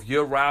 So if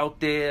you're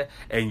out there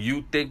and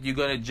you think you're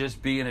going to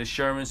just be an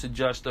insurance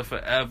adjuster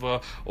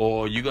forever,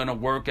 or you're going to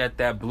work at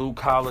that blue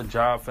collar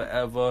job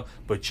forever,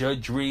 but your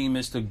dream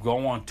is to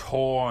go on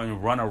tour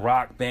and run a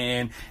rock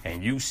band,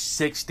 and you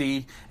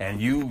 60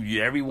 and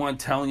everyone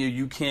telling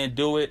you can't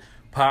do it,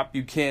 Pop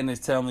Buchanan is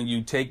telling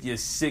you, take your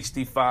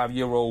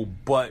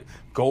 65-year-old butt,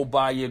 go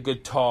buy your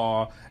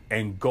guitar,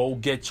 and go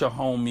get your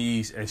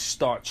homies and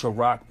start your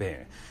rock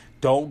band.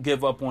 Don't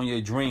give up on your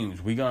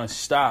dreams. We're going to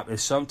stop. And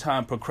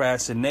sometimes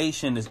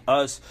procrastination is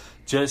us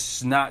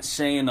just not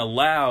saying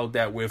aloud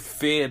that we're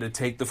feared to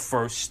take the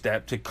first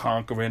step to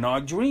conquering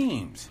our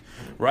dreams,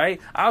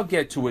 right? I'll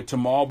get to it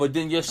tomorrow, but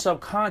then your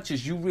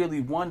subconscious, you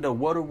really wonder,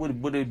 what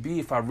would it be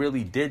if I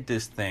really did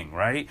this thing,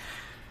 right?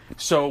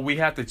 So we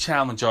have to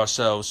challenge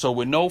ourselves. So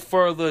with no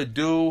further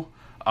ado,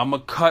 I'm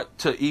going to cut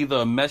to either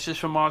a message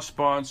from our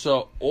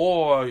sponsor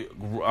or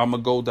I'm going to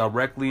go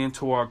directly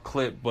into our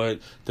clip.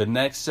 But the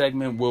next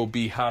segment will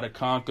be how to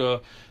conquer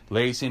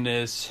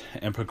laziness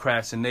and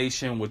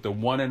procrastination with the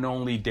one and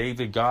only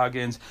David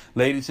Goggins.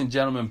 Ladies and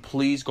gentlemen,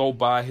 please go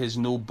buy his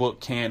new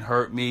book, Can't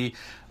Hurt Me.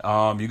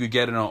 You could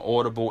get it on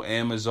Audible,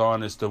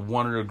 Amazon. It's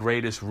one of the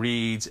greatest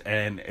reads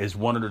and is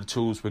one of the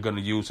tools we're going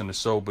to use in the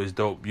Sober is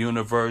Dope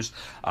universe.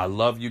 I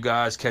love you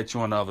guys. Catch you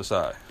on the other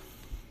side.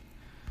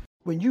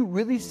 When you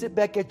really sit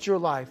back at your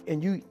life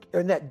and you are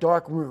in that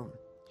dark room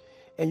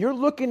and you're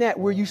looking at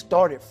where you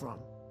started from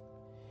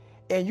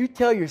and you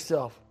tell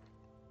yourself,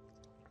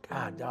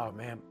 God, dog,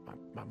 man,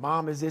 my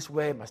mom is this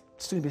way. My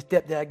soon-to-be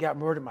stepdad got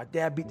murdered. My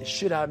dad beat the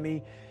shit out of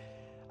me.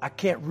 I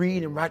can't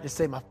read and write to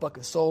save my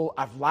fucking soul.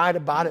 I've lied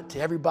about it to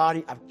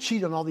everybody. I've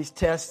cheated on all these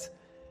tests.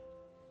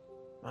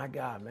 My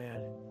God,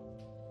 man.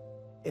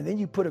 And then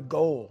you put a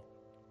goal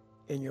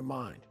in your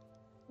mind.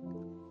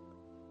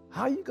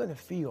 How are you going to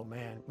feel,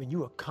 man, when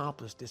you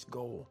accomplish this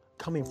goal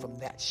coming from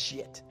that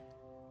shit?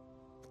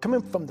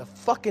 Coming from the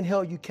fucking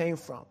hell you came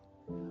from.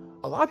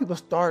 A lot of people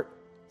start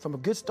from a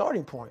good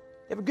starting point.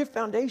 They have a good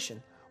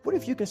foundation. What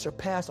if you can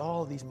surpass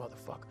all of these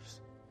motherfuckers?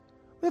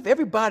 What if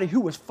everybody who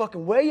was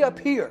fucking way up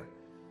here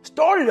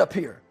started up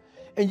here?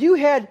 And you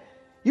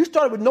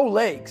started with no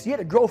legs. You had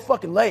to grow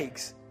fucking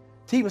legs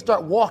to even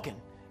start walking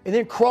and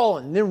then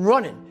crawling and then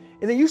running.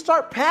 And then you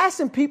start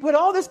passing people with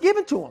all this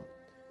given to them.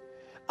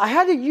 I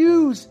had to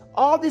use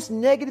all this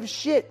negative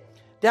shit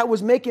that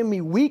was making me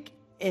weak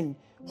and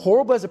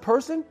horrible as a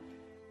person.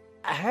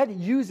 I had to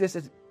use this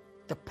as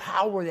the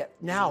power that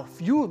now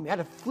fueled me. I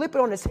had to flip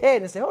it on its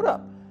head and say, hold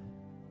up.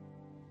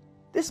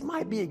 This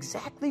might be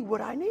exactly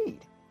what I need.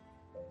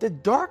 The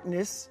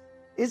darkness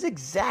is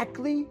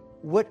exactly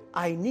what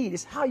I need.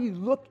 It's how you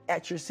look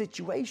at your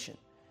situation.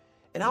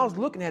 And I was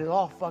looking at it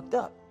all fucked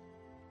up.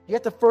 You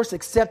have to first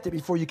accept it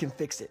before you can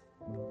fix it.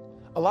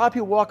 A lot of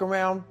people walk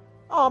around,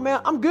 oh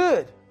man, I'm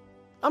good.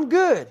 I'm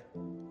good.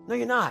 No,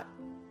 you're not.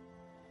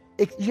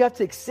 You have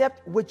to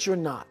accept what you're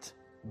not.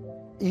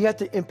 You have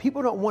to, and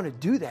people don't want to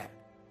do that.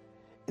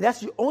 And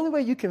that's the only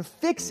way you can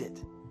fix it.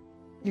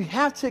 You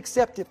have to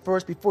accept it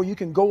first before you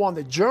can go on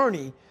the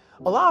journey.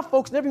 A lot of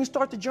folks never even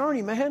start the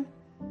journey, man.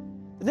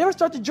 They never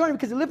start the journey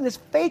because they live in this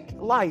fake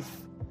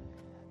life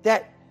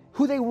that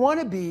who they want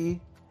to be,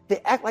 they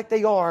act like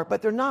they are,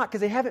 but they're not because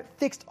they haven't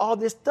fixed all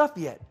this stuff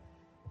yet.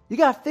 You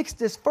got to fix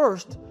this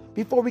first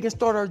before we can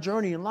start our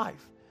journey in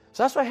life.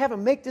 So that's why I have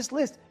them make this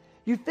list.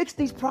 You fix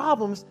these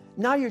problems,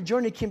 now your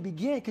journey can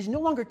begin because you no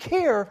longer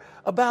care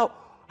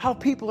about how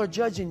people are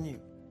judging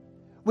you.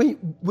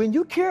 When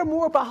you care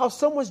more about how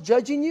someone's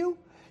judging you,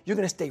 you're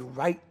going to stay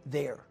right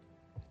there.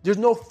 There's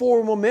no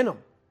forward momentum.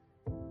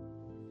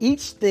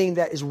 Each thing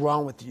that is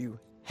wrong with you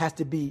has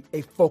to be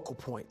a focal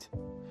point.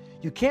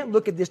 You can't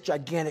look at this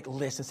gigantic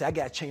list and say, I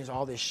got to change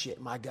all this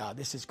shit. My God,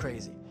 this is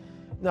crazy.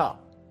 No.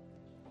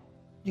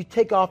 You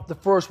take off the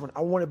first one.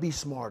 I want to be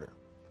smarter.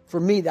 For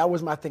me, that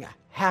was my thing. I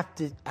have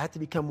to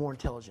become more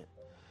intelligent.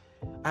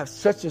 I have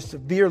such a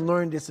severe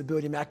learning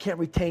disability, man. I can't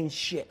retain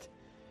shit.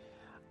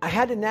 I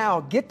had to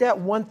now get that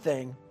one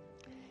thing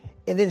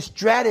and then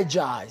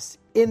strategize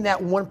in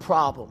that one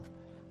problem.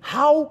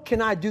 How can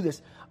I do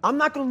this? I'm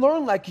not going to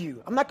learn like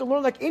you. I'm not going to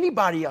learn like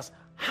anybody else.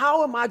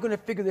 How am I going to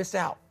figure this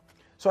out?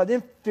 So I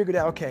then figured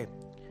out, okay,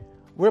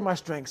 where are my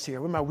strengths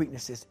here? Where are my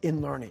weaknesses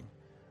in learning?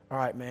 All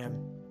right,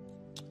 man,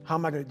 how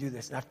am I going to do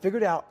this? And I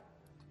figured out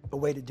a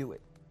way to do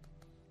it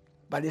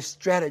by just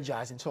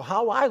strategizing. So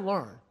how I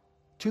learn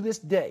to this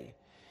day,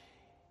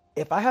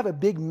 if I have a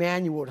big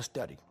manual to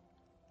study,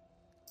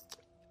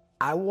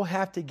 I will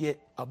have to get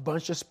a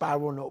bunch of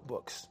spiral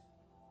notebooks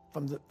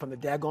from the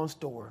daggone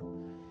store.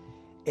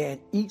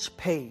 And each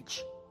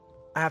page,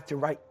 I have to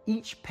write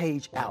each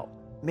page out,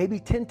 maybe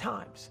 10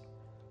 times.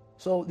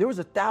 So there was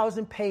a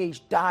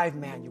 1,000-page dive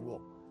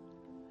manual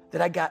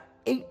that I got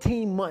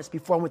 18 months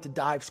before I went to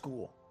dive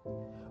school.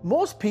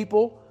 Most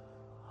people,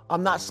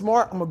 I'm not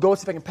smart, I'm going to go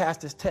see if I can pass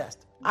this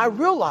test. I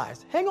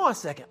realized, hang on a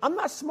second, I'm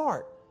not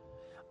smart.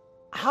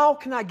 How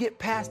can I get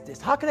past this?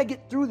 How can I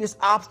get through this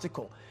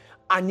obstacle?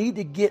 I need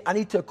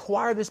to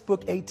acquire this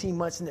book 18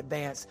 months in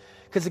advance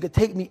because it could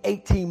take me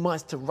 18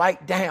 months to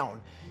write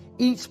down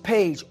each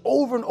page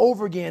over and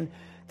over again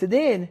to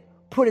then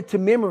put it to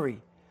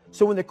memory.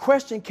 So when the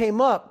question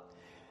came up,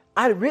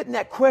 I had written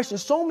that question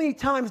so many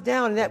times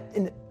down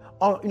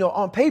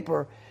on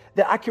paper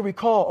that I can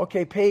recall,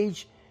 okay,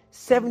 page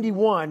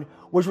 71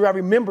 was where I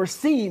remember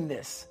seeing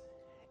this.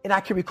 And I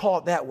can recall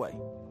it that way.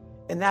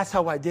 And that's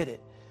how I did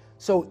it.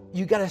 So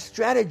you got to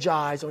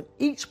strategize on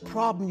each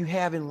problem you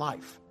have in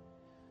life.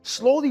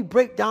 Slowly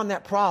break down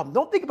that problem.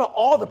 Don't think about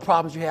all the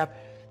problems you have,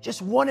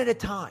 just one at a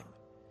time.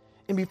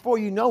 And before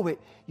you know it,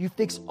 you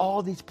fix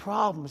all these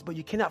problems, but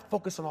you cannot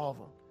focus on all of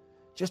them.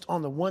 Just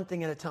on the one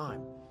thing at a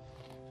time.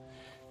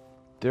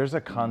 There's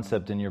a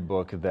concept in your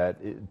book that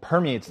it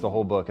permeates the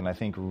whole book, and I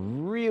think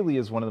really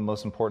is one of the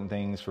most important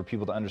things for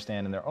people to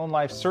understand in their own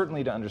life,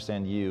 certainly to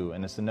understand you,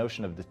 and it's the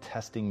notion of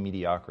detesting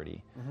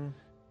mediocrity. Mm-hmm.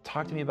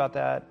 Talk to me about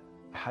that.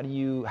 How did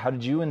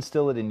you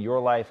instill it in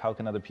your life? How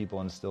can other people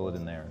instill it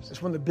in theirs?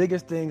 It's one of the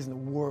biggest things in the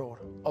world.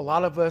 A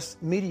lot of us,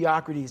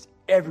 mediocrity is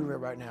everywhere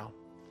right now.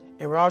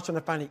 And we're all trying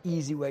to find an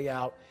easy way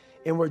out.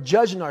 And we're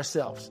judging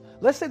ourselves.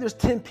 Let's say there's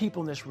 10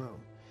 people in this room,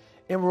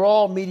 and we're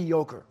all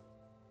mediocre.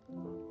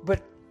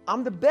 But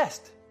I'm the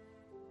best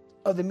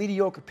of the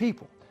mediocre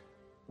people.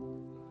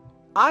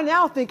 I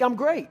now think I'm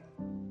great.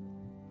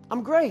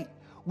 I'm great.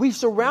 We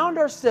surround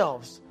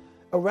ourselves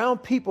around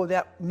people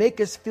that make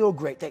us feel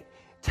great. They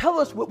tell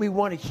us what we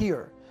want to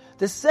hear.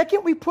 The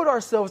second we put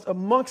ourselves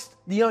amongst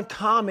the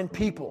uncommon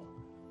people,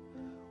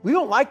 we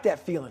don't like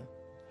that feeling.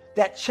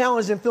 That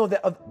challenging feeling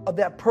of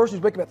that person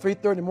who's waking up at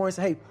 3:30 in the morning and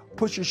saying, hey,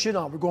 put your shit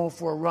on, we're going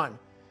for a run.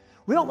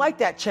 We don't like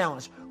that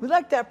challenge. We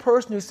like that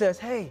person who says,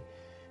 hey,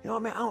 you know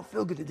what, man, I don't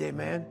feel good today,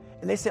 man.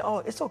 And they say, oh,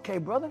 it's okay,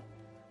 brother.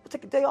 We'll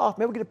take a day off,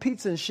 man. We'll get a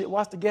pizza and shit,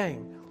 watch the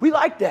game. We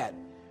like that.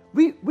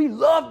 We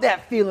love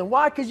that feeling.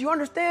 Why? Because you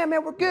understand,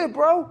 man, we're good,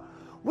 bro.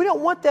 We don't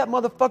want that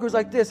motherfuckers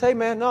like this. Hey,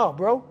 man, no,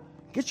 bro.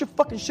 Get your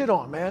fucking shit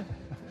on, man.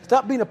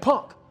 Stop being a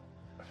punk.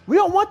 We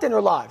don't want that in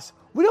our lives.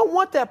 We don't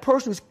want that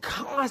person who's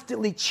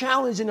constantly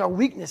challenging our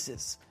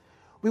weaknesses.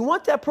 We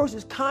want that person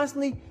who's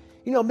constantly,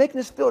 making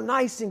us feel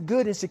nice and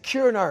good and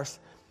secure in ours.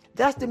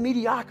 That's the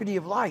mediocrity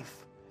of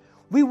life.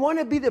 We want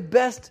to be the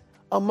best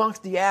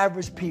amongst the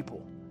average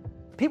people.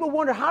 People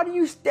wonder, how do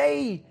you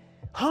stay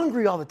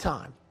hungry all the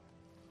time?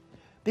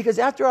 Because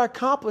after I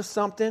accomplish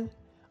something,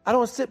 I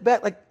don't sit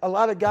back like a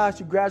lot of guys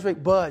who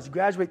graduate buds,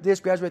 graduate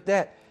this, graduate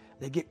that.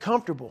 They get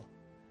comfortable.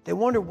 They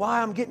wonder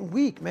why I'm getting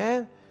weak,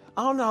 man.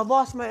 I don't know, I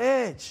lost my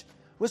edge.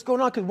 What's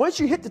going on? Because once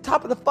you hit the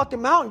top of the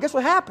fucking mountain, guess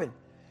what happened?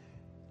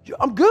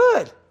 I'm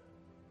good.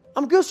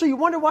 I'm good. So you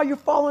wonder why you're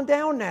falling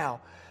down now.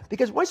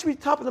 Because once you reach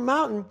the top of the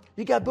mountain,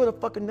 you got to build a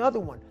fucking another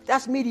one.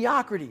 That's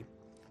mediocrity.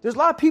 There's a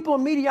lot of people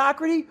in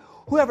mediocrity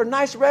who have a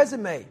nice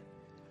resume,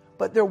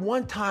 but they're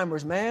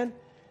one-timers, man.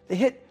 They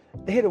hit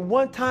a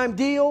one-time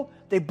deal.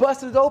 They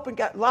busted it open,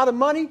 got a lot of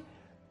money,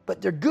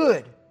 but they're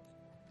good.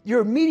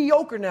 You're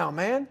mediocre now,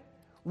 man.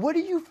 What are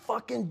you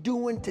fucking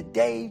doing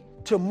today,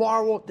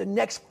 tomorrow, the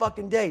next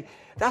fucking day?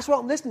 That's why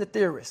I'm listening to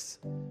theorists.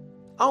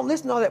 I don't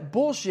listen to all that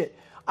bullshit.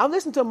 I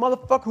listen to a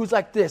motherfucker who's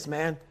like this,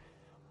 man.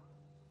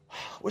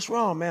 What's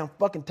wrong, man? I'm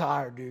fucking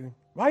tired, dude.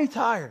 Why are you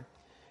tired?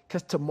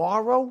 Because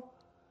tomorrow,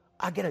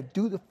 I got to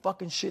do the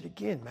fucking shit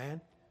again,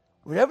 man.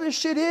 Whatever the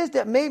shit is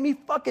that made me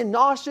fucking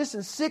nauseous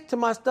and sick to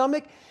my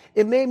stomach,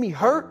 it made me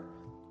hurt.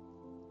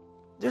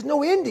 There's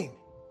no ending.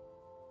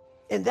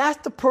 And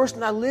that's the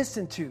person I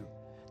listen to.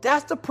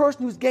 That's the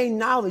person who's gained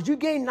knowledge. You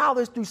gain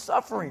knowledge through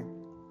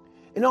suffering.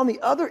 And on the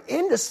other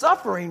end of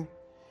suffering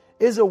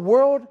is a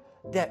world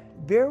that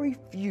very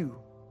few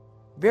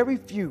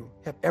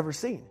have ever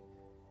seen.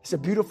 It's a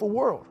beautiful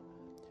world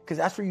because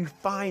that's where you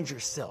find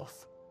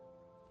yourself.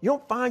 You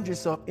don't find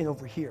yourself in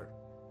over here.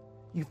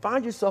 You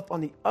find yourself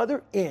on the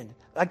other end.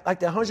 Like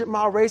the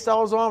 100-mile race I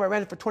was on, I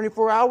ran it for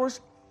 24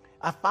 hours.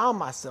 I found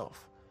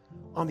myself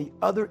on the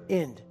other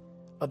end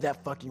of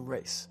that fucking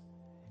race.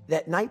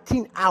 That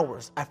 19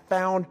 hours, I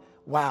found,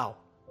 wow,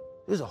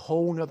 there's a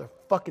whole nother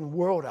fucking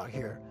world out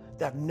here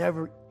that I've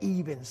never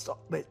even saw.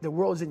 But the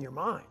world's in your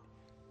mind.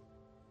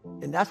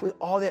 And that's what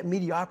all that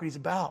mediocrity is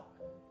about.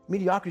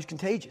 Mediocrity is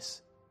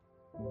contagious.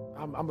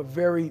 I'm a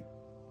very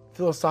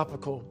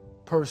philosophical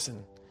person.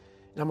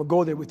 And I'm going to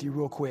go there with you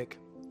real quick.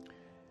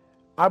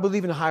 I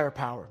believe in a higher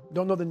power.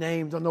 Don't know the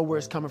name, don't know where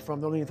it's coming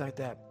from, don't know anything like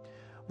that.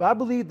 But I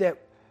believe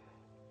that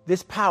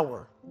this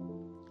power,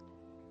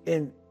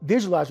 and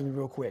visualize with me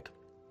real quick.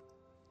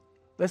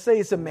 Let's say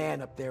it's a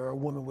man up there or a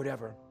woman,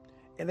 whatever,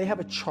 and they have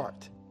a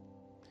chart.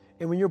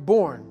 And when you're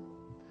born,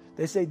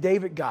 they say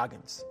David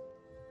Goggins,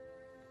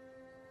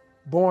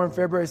 born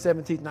February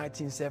 17th,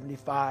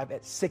 1975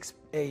 at 6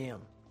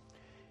 a.m.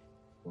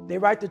 They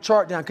write the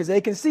chart down because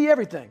they can see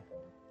everything.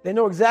 They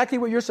know exactly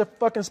what you're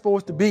fucking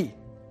supposed to be.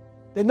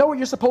 They know what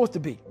you're supposed to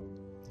be.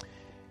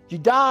 You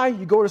die,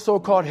 you go to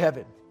so-called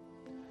heaven.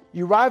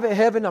 You arrive at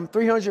heaven, I'm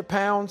 300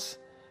 pounds.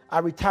 I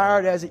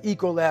retired as an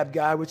Ecolab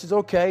guy, which is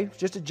okay. It's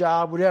just a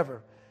job,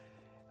 whatever.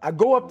 I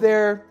go up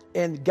there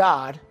and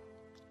God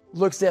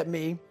looks at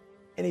me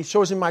and he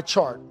shows me my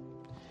chart.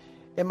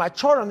 And my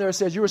chart on there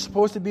says you were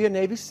supposed to be a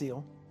Navy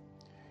SEAL.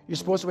 You're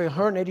supposed to weigh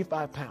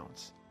 185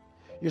 pounds.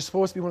 You're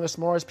supposed to be one of the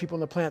smartest people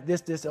on the planet,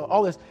 this,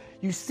 all this.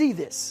 You see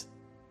this.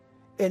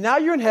 And now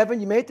you're in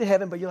heaven, you made it to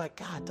heaven, but you're like,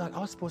 God, Doug, I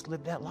was supposed to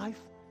live that life.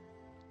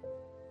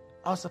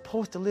 I was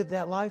supposed to live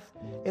that life.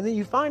 And then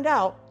you find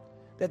out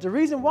that the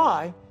reason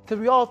why, because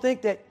we all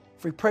think that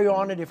if we pray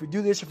on it, if we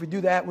do this, if we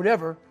do that,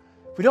 whatever,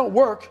 if we don't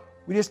work,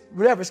 we just,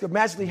 whatever, it's going to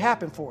magically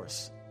happen for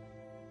us.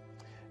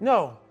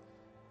 No.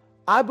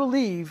 I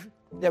believe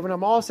that when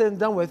I'm all said and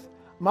done with,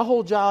 my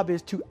whole job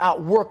is to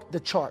outwork the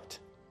chart.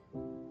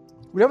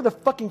 whatever the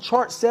fucking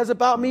chart says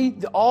about me,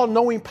 the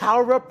all-knowing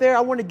power up there,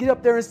 I want to get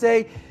up there and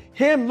say,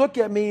 him look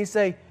at me and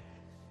say,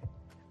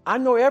 I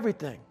know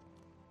everything.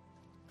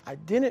 I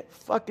didn't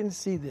fucking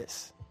see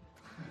this.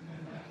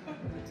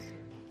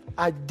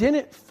 I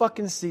didn't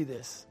fucking see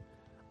this.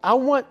 I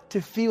want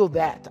to feel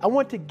that. I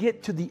want to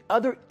get to the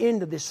other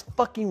end of this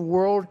fucking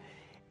world,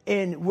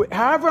 and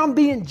however I'm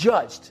being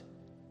judged,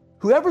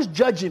 whoever's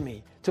judging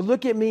me, to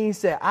look at me and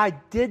say, I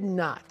did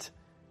not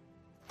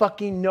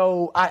fucking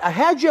know. I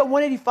had you at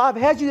 185, I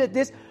had you at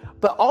this,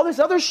 but all this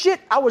other shit,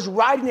 I was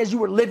riding as you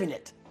were living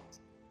it.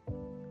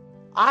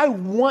 I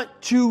want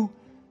to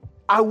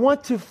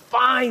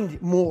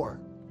find more.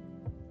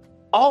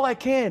 All I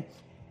can.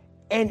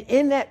 And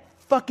in that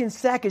fucking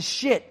sack of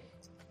shit,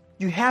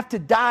 you have to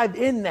dive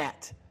in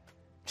that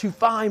to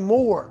find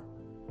more.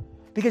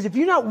 Because if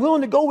you're not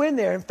willing to go in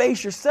there and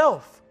face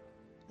yourself,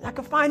 you're not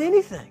going to find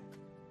anything.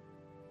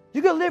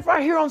 You're going to live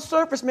right here on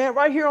surface, man,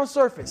 right here on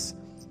surface.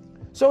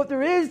 So if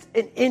there is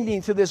an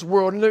ending to this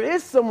world and there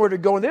is somewhere to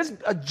go and there's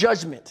a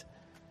judgment,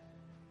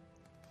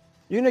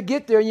 you're going to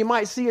get there and you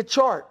might see a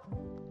chart.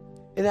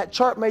 And that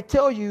chart may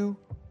tell you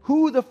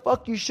who the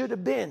fuck you should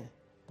have been.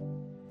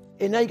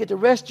 And now you get the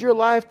rest of your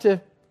life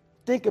to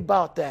think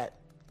about that.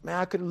 Man,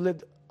 I could have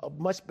lived a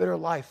much better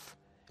life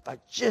if I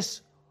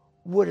just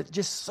would have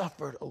just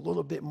suffered a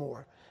little bit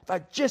more. If I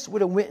just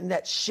would have went in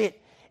that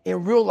shit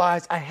and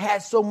realized I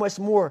had so much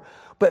more.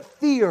 But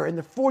fear and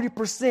the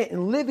 40%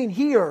 and living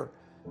here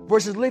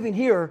versus living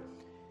here,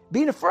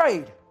 being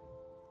afraid,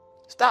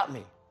 stopped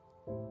me.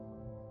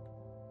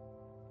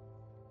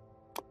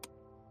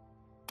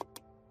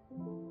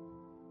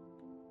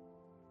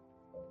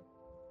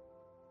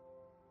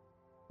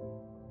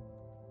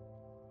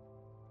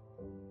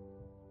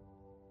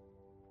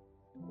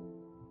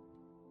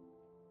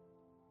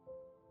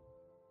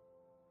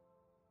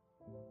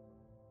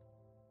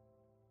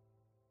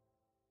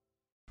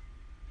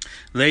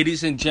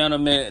 Ladies and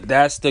gentlemen,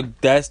 that's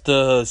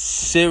the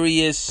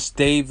serious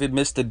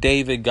Mr.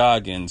 David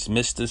Goggins,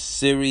 Mr.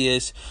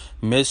 Serious,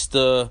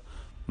 Mr.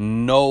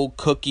 No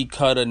cookie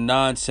cutter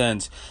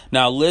nonsense.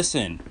 Now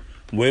listen,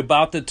 we're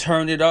about to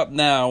turn it up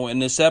now in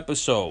this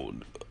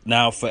episode.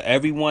 Now for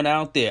everyone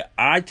out there,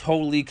 I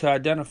totally could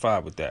identify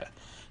with that.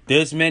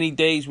 There's many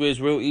days where it's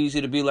real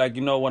easy to be like,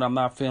 you know what, I'm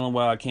not feeling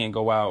well, I can't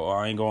go out, or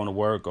I ain't going to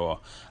work, or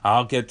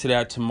I'll get to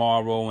that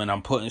tomorrow, and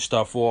I'm putting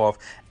stuff off.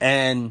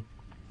 And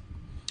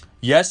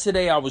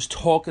yesterday, I was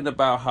talking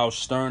about how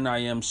stern I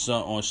am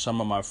on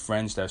some of my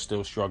friends that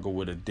still struggle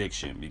with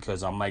addiction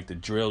because I'm like the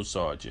drill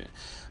sergeant.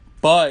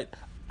 But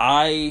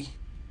I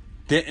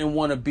didn't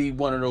want to be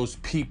one of those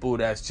people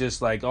that's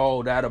just like,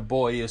 oh, that a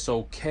boy, it's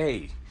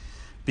okay.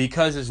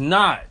 Because it's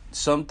not.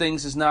 Some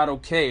things is not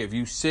okay. If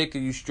you sick or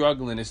you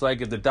struggling, it's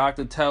like if the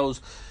doctor tells,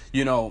 us,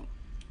 you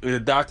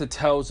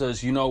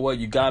know what,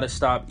 you got to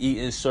stop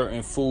eating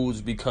certain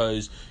foods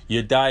because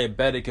you're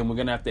diabetic and we're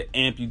going to have to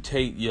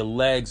amputate your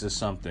legs or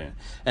something.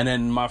 And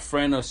then my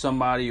friend or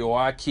somebody, or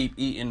I keep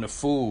eating the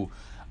food.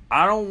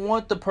 I don't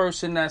want the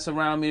person that's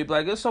around me to be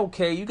like, it's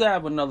okay, you can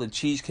have another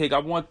cheesecake. I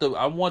want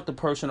the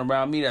person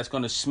around me that's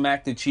going to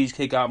smack the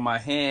cheesecake out of my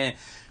hand,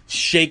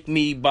 shake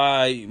me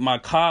by my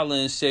collar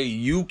and say,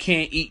 you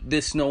can't eat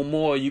this no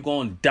more. You're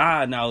going to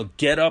die. Now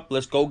get up.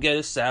 Let's go get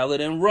a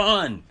salad and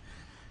run.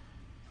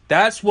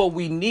 That's what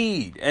we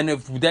need. And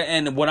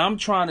what I'm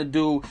trying to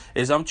do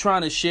is I'm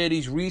trying to share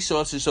these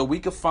resources so we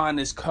can find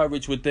this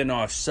courage within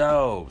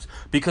ourselves.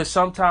 Because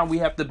sometimes we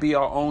have to be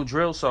our own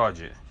drill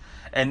sergeant.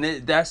 And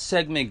that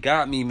segment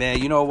got me,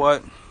 man. You know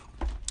what?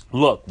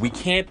 Look, we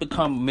can't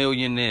become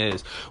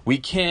millionaires. We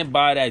can't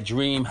buy that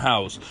dream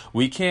house.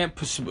 We can't,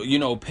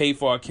 pay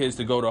for our kids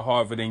to go to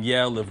Harvard and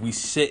Yale if we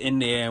sit in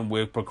there and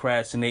we're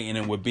procrastinating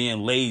and we're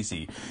being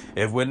lazy.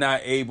 If we're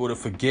not able to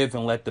forgive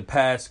and let the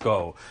past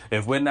go.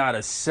 If we're not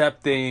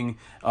accepting,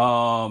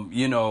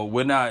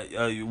 we're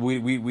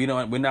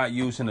not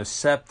using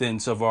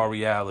acceptance of our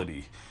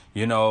reality.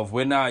 If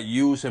we're not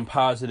using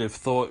positive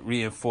thought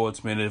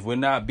reinforcement, if we're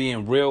not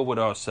being real with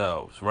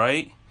ourselves,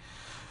 right?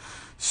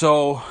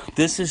 So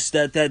this is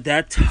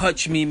that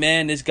touched me,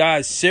 man. This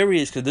guy's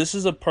serious because this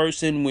is a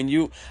person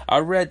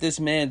I'm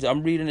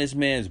reading this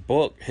man's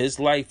book. His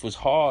life was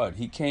hard.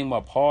 He came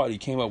up hard. He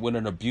came up with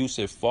an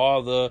abusive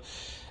father.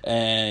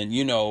 And,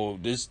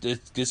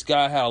 this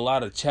guy had a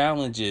lot of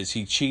challenges.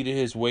 He cheated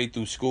his way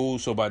through school.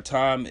 So by the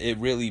time it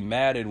really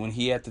mattered, when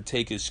he had to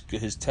take his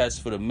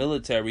test for the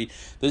military,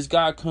 this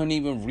guy couldn't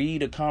even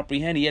read or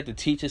comprehend. He had to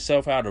teach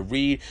himself how to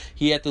read.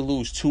 He had to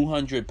lose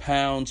 200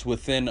 pounds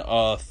within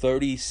a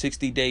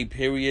 60-day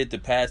period to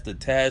pass the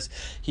test.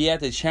 He had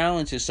to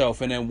challenge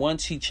himself. And then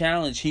once he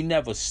challenged, he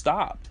never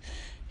stopped.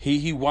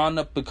 He wound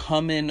up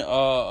becoming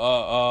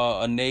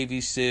a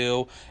Navy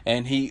SEAL,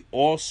 and he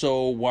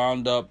also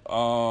wound up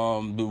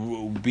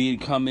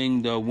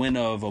becoming the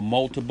winner of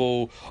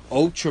multiple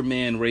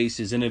Ultraman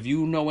races. And if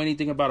you know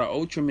anything about an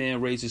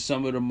Ultraman race, it's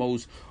some of the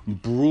most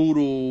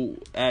brutal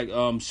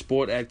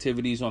sport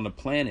activities on the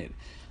planet.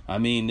 I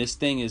mean, this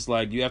thing is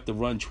like you have to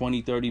run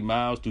 20, 30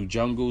 miles through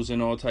jungles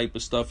and all type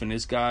of stuff, and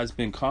this guy's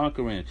been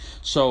conquering.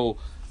 So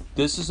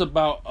This is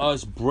about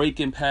us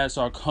breaking past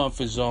our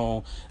comfort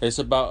zone. It's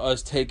about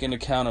us taking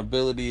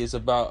accountability. It's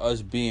about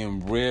us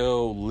being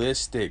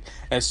realistic.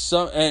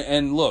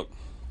 And look,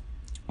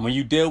 when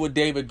you deal with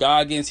David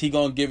Goggins, he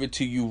gonna give it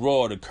to you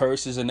raw, the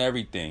curses and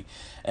everything.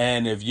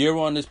 And if you're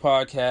on this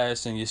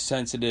podcast and you're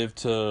sensitive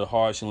to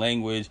harsh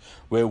language,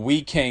 where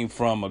we came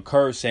from, a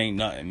curse ain't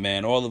nothing,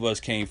 man. All of us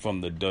came from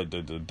the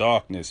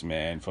darkness,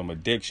 man, from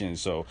addiction.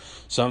 So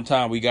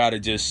sometimes we gotta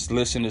just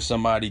listen to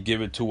somebody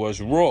give it to us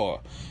raw.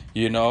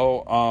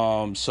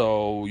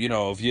 So,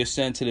 if you're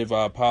sensitive,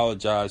 I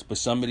apologize. But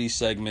some of these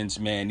segments,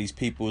 man, these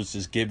people is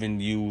just giving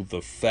you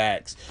the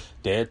facts.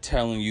 They're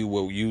telling you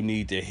what you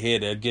need to hear.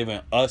 They're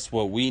giving us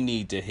what we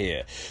need to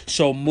hear.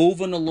 So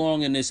moving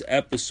along in this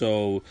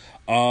episode,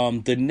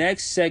 the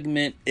next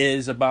segment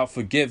is about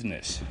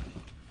forgiveness.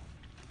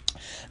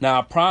 Now,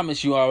 I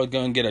promise you I was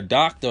going to get a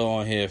doctor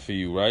on here for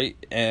you, right?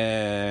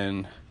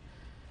 And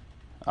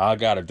I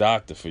got a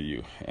doctor for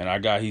you.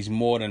 And he's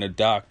more than a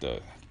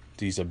doctor.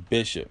 He's a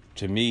bishop.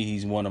 To me,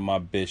 he's one of my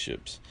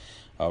bishops.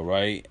 All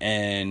right.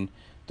 And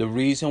the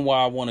reason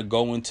why I want to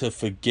go into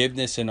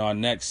forgiveness in our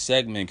next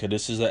segment, because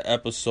this is an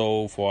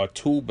episode for our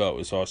tool belt.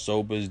 It's our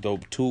Sober is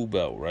Dope tool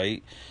belt,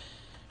 right?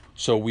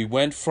 So we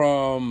went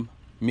from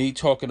me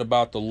talking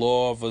about the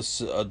law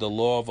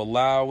of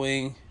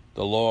allowing,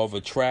 the law of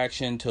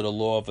attraction, to the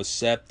law of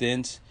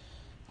acceptance,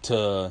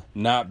 to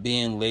not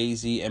being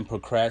lazy and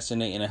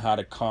procrastinating and how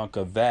to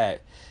conquer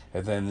that.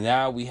 And then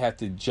now we have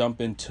to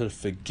jump into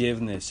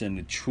forgiveness and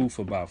the truth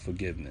about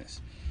forgiveness,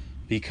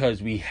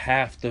 because we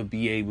have to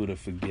be able to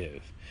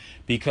forgive,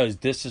 because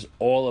this is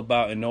all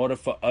about, in order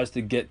for us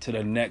to get to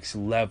the next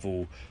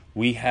level,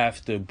 we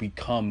have to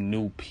become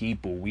new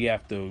people. We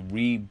have to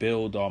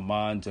rebuild our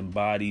minds and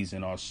bodies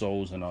and our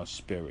souls and our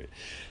spirit.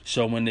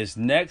 So in this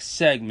next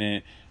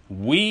segment,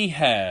 we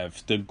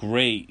have the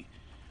great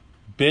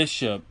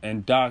Bishop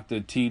and Dr.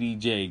 T.D.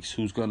 Jakes,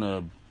 who's going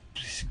to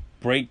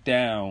break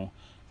down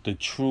the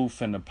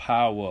truth and the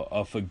power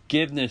of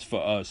forgiveness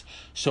for us,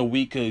 so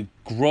we could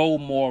grow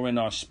more in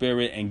our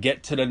spirit and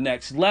get to the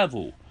next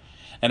level.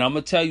 And I'm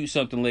going to tell you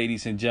something,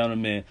 ladies and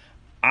gentlemen.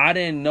 I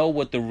didn't know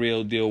what the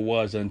real deal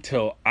was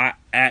until I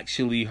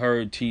actually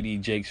heard T.D.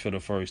 Jakes for the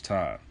first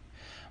time.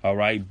 All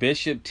right,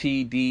 Bishop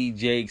T.D.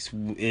 Jakes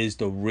is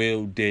the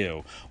real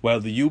deal.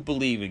 Whether you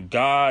believe in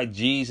God,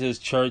 Jesus,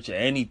 church, or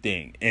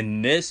anything,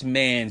 and this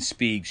man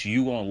speaks,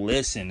 you gonna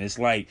listen. It's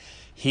like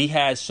he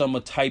has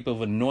some type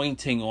of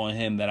anointing on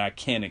him that I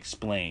can't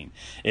explain.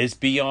 It's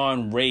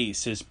beyond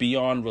race. It's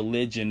beyond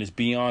religion. It's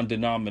beyond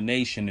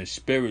denomination. It's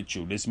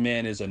spiritual. This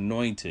man is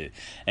anointed.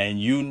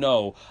 And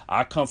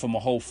I come from a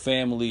whole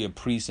family of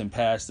priests and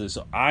pastors.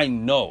 So I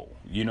know,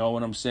 you know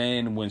what I'm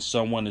saying, when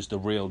someone is the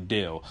real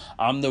deal.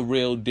 I'm the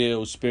real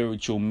deal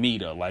spiritual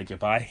meter. Like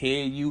if I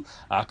hear you,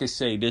 I could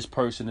say this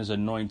person is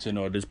anointed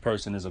or this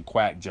person is a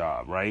quack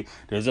job, right?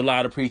 There's a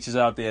lot of preachers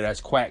out there that's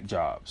quack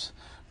jobs.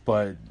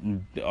 But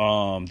the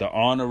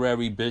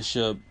honorary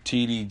Bishop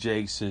T.D.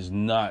 Jakes is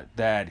not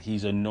that.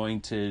 He's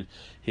anointed.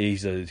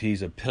 He's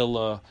a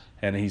pillar,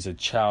 and he's a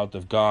child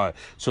of God.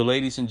 So,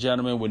 ladies and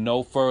gentlemen, with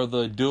no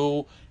further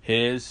ado,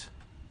 here's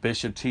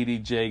Bishop T.D.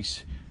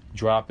 Jakes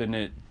dropping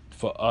it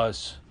for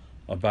us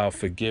about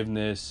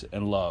forgiveness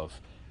and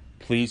love.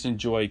 Please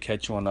enjoy.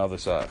 Catch you on the other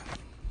side.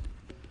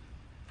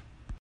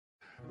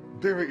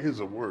 There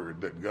is a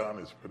word that God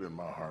has put in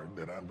my heart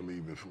that I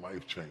believe is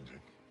life-changing.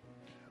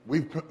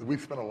 We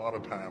spend a lot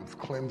of time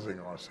cleansing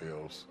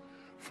ourselves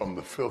from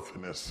the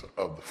filthiness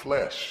of the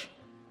flesh,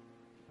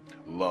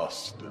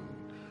 lust and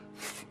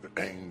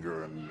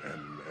anger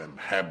and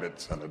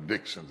habits and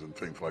addictions and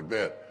things like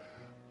that.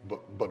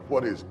 But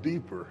what is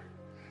deeper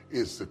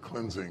is the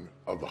cleansing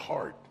of the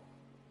heart.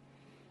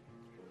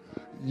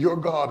 Your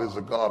God is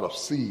a God of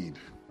seed.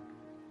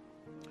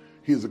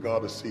 He is a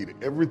God of seed.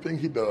 Everything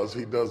he does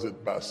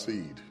it by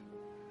seed.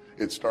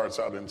 It starts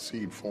out in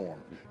seed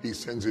form. He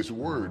sends his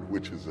word,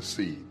 which is a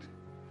seed.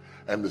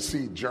 And the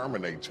seed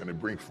germinates and it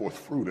brings forth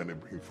fruit and it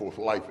brings forth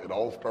life. It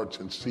all starts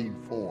in seed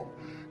form.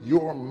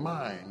 Your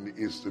mind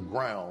is the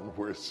ground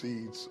where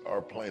seeds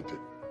are planted.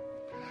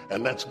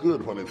 And that's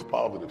good when it's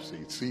positive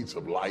seeds, seeds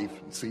of life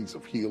and seeds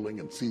of healing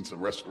and seeds of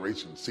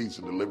restoration, seeds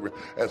of deliverance.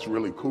 That's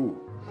really cool.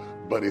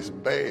 But it's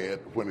bad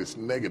when it's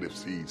negative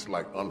seeds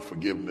like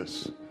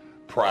unforgiveness,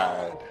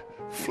 pride,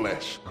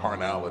 flesh,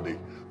 carnality.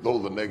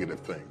 Those are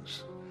negative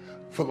things.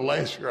 For the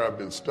last year, I've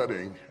been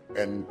studying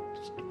and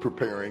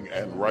preparing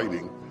and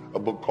writing a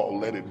book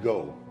called Let It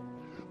Go,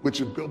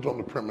 which is built on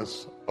the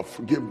premise of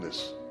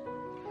forgiveness.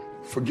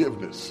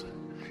 Forgiveness.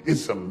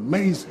 It's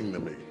amazing to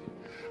me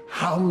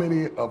how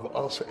many of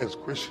us as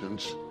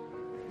Christians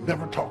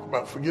never talk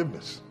about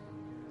forgiveness.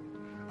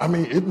 I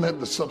mean, isn't that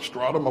the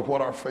substratum of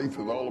what our faith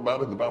is all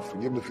about? It's about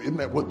forgiveness. Isn't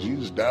that what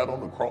Jesus died on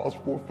the cross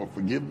for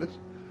forgiveness?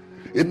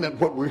 Isn't that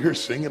what we're here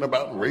singing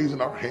about and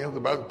raising our hands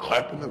about and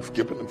clapping and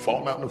skipping and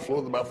falling out on the floor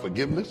about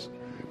forgiveness?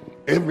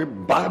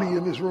 Everybody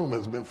in this room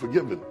has been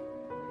forgiven.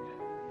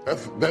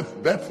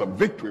 That's a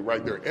victory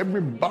right there.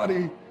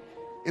 Everybody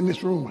in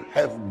this room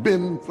has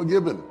been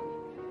forgiven.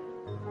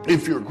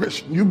 If you're a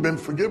Christian, you've been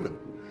forgiven.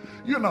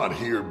 You're not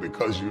here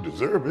because you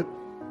deserve it.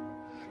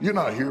 You're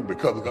not here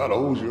because God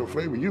owes you a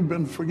favor. You've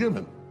been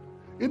forgiven.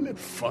 Isn't it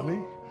funny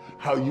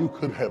how you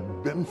could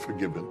have been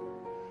forgiven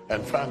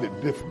and find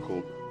it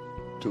difficult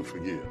to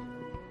forgive?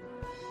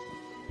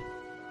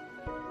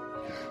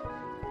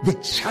 The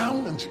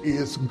challenge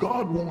is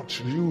God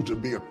wants you to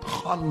be a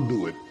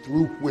conduit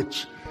through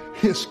which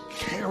his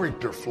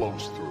character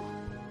flows through.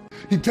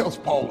 He tells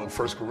Paul in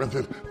 1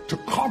 Corinthians to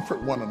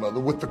comfort one another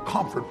with the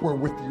comfort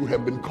wherewith you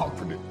have been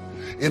comforted.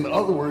 In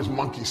other words,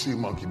 monkey see,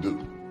 monkey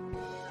do.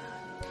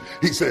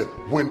 He said,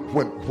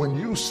 when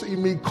you see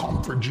me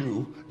comfort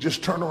you,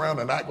 just turn around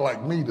and act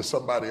like me to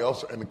somebody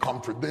else and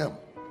comfort them.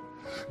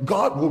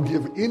 God will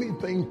give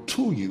anything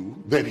to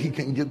you that he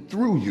can get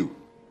through you.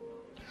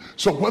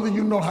 So whether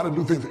you know how to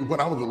do things, when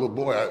I was a little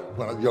boy,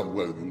 when I was young,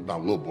 well, not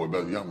a little boy,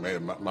 but a young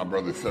man, my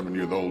brother is 7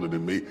 years older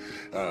than me.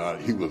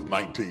 He was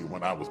 19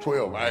 when I was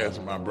 12. I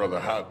asked my brother,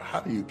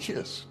 how do you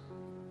kiss?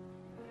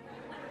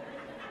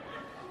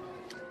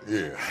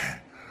 Yeah,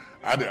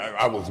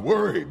 I was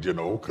worried,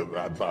 because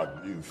I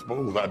thought,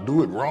 suppose I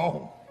do it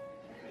wrong.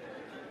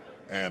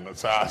 And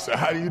so I said,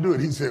 how do you do it?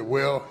 He said,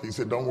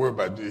 don't worry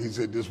about it. He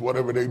said, just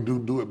whatever they do,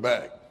 do it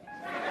back.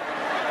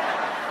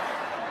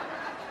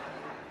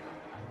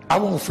 I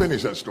won't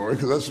finish that story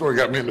because that story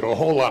got me into a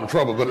whole lot of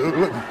trouble.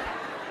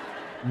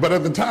 But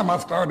at the time I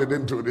started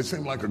into it, it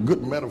seemed like a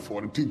good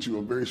metaphor to teach you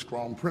a very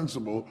strong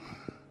principle.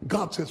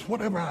 God says,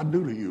 whatever I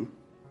do to you,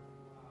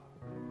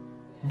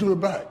 do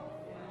it back.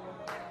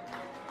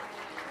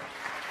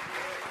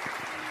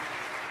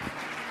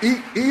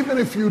 Even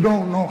if you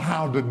don't know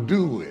how to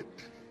do it,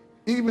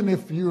 even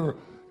if you're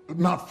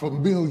not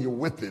familiar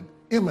with it,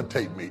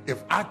 imitate me.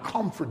 If I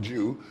comfort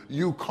you,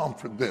 you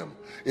comfort them.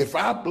 If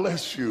I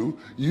bless you,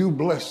 you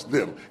bless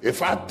them.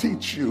 If I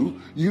teach you,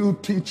 you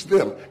teach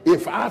them.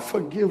 If I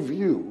forgive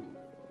you,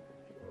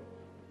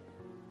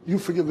 you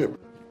forgive them.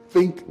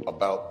 Think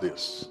about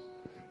this.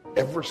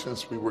 Ever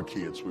since we were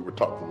kids, we were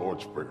taught the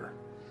Lord's Prayer.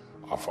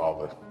 Our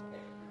Father,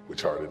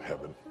 which art in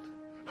heaven,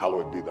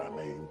 hallowed be thy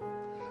name.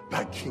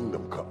 Thy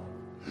kingdom come.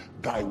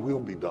 Thy will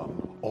be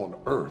done on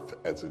earth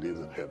as it is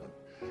in heaven.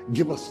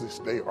 Give us this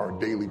day our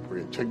daily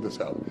bread. Check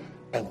this out.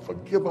 And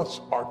forgive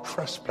us our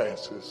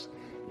trespasses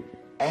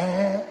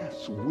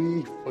as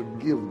we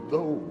forgive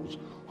those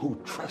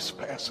who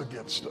trespass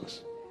against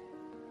us.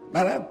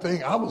 Now that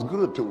thing, I was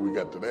good till we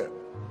got to that.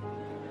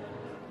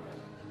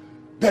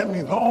 That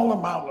means all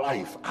of my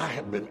life I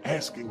have been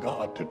asking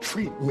God to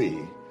treat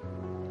me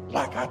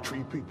like I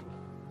treat people.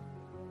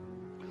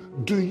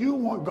 Do you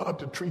want God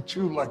to treat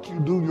you like you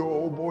do your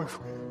old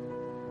boyfriend?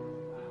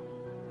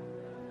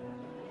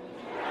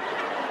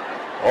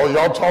 Oh,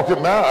 y'all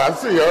talking now. I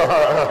see.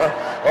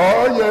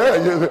 Oh,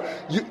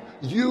 yeah.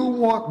 You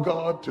want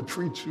God to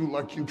treat you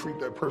like you treat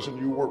that person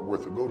you work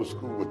with or go to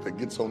school with that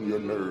gets on your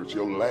nerves,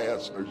 your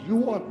last nerves. You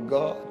want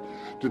God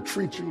to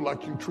treat you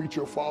like you treat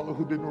your father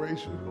who didn't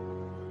raise you,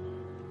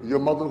 your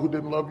mother who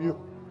didn't love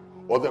you,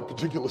 or that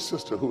particular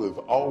sister who is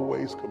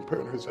always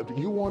comparing herself to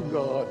you. You want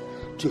God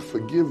to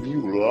forgive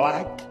you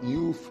like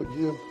you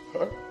forgive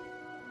her.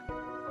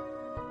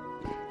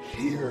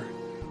 Here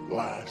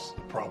lies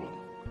the problem.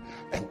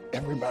 And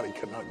everybody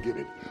cannot get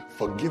it.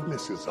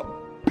 Forgiveness is a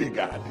big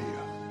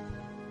idea.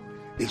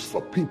 It's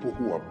for people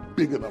who are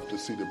big enough to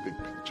see the big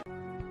picture.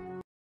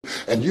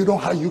 And you know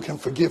how you can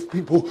forgive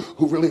people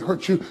who really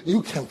hurt you?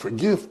 You can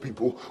forgive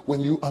people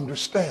when you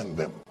understand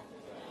them.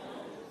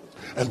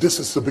 And this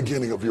is the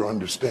beginning of your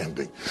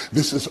understanding.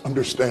 This is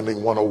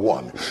Understanding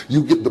 101.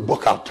 You get the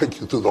book, I'll take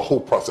you through the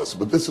whole process,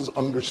 but this is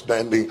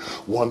Understanding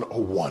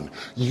 101.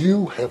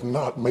 You have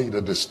not made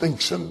a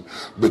distinction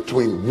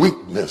between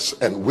weakness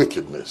and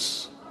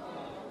wickedness.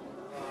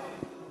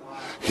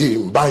 He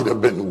might have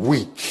been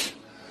weak,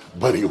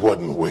 but he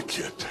wasn't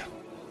wicked.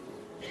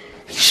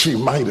 She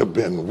might have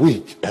been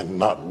weak and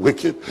not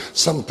wicked.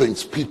 Some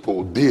things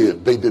people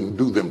did, they didn't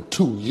do them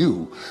to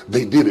you.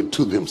 They did it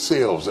to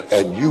themselves,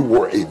 and you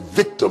were a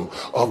victim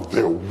of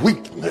their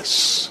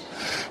weakness.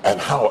 And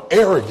how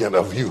arrogant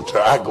of you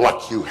to act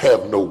like you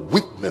have no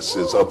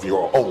weaknesses of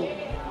your own.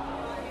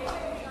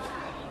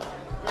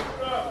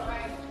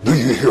 Do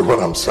you hear what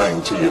I'm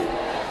saying to you?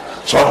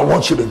 So I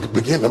want you to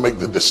begin to make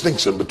the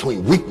distinction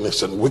between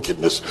weakness and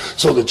wickedness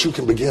so that you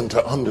can begin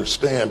to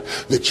understand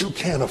that you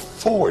can't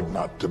afford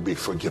not to be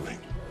forgiving.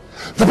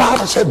 The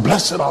Bible said,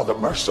 blessed are the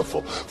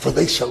merciful, for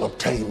they shall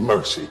obtain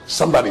mercy.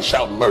 Somebody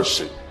shout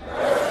mercy.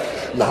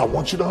 Now I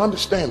want you to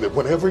understand that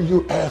whenever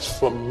you ask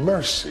for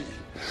mercy,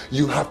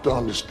 you have to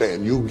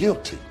understand you're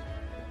guilty.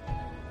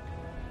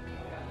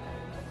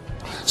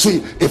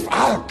 See, if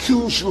I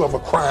accuse you of a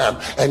crime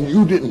and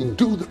you didn't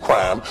do the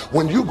crime,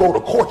 when you go to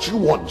court, you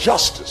want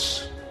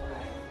justice.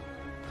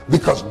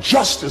 Because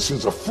justice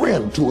is a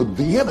friend to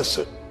the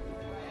innocent.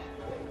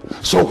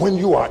 So when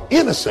you are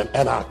innocent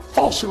and I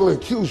falsely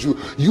accuse you,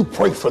 you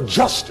pray for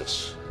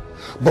justice.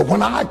 But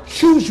when I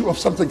accuse you of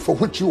something for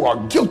which you are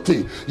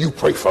guilty, you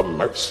pray for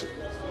mercy.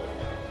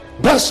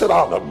 Blessed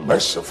are the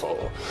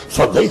merciful,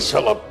 for they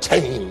shall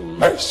obtain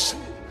mercy.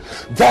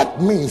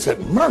 That means that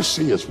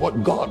mercy is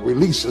what God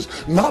releases,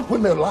 not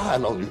when they're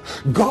lying on you.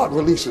 God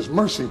releases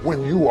mercy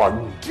when you are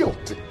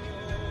guilty.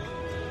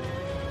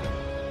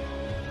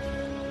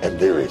 And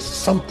there is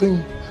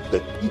something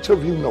that each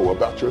of you know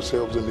about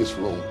yourselves in this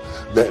room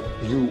that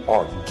you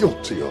are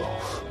guilty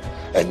of,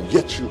 and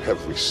yet you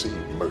have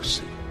received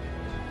mercy.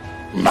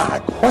 My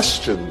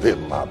question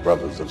then, my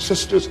brothers and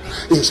sisters,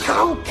 is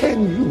how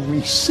can you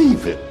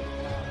receive it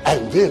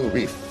and then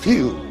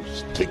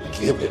refuse to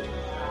give it?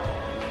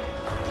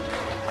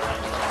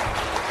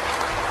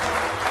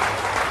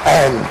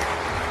 And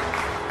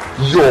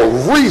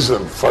your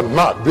reason for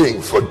not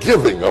being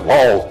forgiving of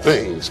all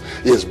things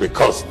is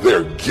because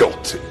they're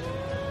guilty.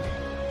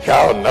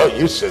 Y'all know,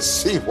 you should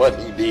see what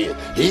he did.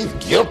 He's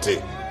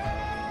guilty.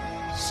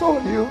 So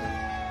are you.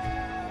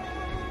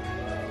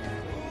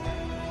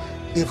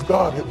 If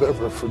God had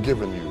ever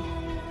forgiven you,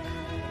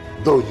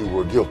 though you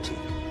were guilty,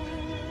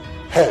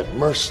 had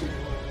mercy,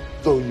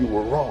 though you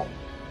were wrong,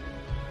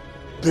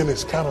 then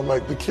it's kind of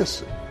like the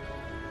kissing.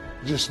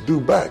 Just do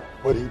back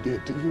what he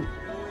did to you.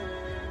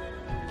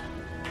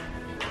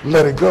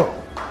 Let it go.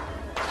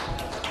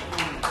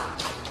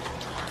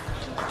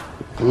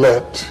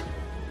 Let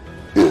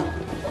it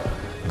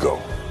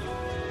go.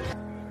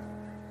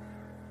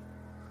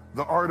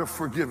 The art of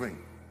forgiving.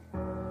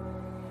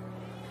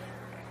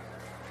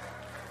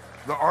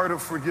 The art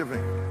of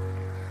forgiving.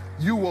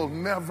 You will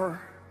never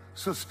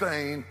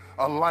sustain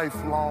a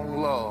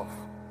lifelong love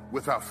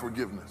without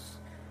forgiveness.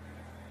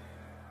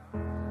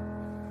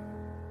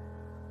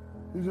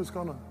 He's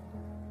gonna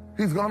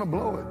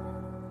blow it.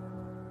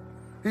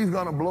 He's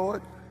gonna blow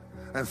it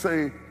and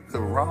say the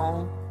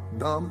wrong,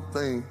 dumb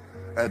thing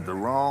at the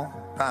wrong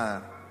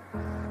time.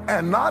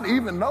 And not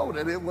even know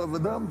that it was a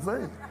dumb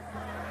thing.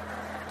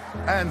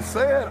 And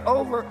say it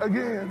over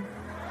again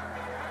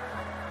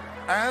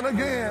and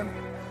again,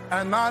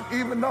 and not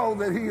even know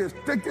that he is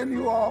ticking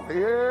you off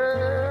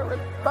every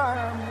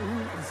time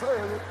he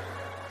says it.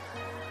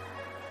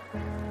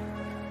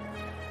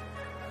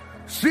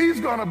 She's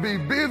gonna be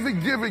busy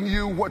giving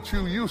you what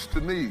you used to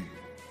need,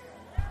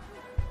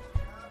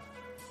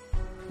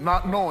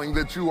 not knowing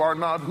that you are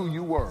not who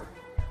you were.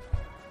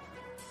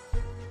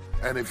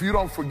 And if you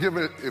don't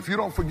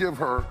forgive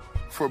her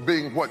for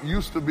being what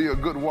used to be a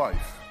good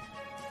wife,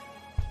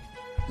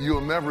 you'll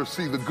never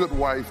see the good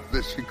wife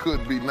that she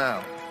could be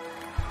now.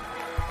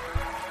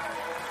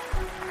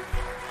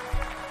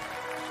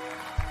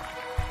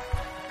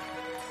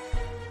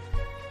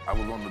 I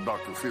was on the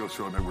Dr. Phil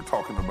show, and they were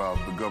talking about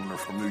the governor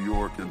from New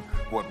York and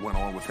what went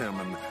on with him,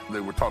 and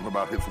they were talking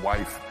about his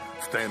wife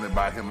standing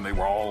by him, and they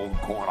were all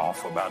going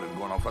off about it and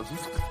going off. I said,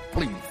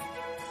 please,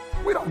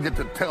 we don't get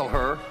to tell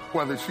her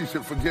whether she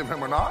should forgive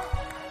him or not.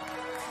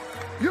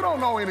 You don't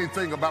know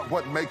anything about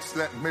what makes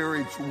that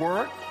marriage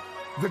work,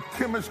 the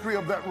chemistry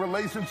of that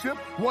relationship.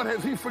 What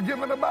has he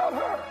forgiven about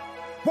her?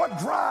 What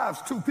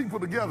drives two people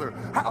together?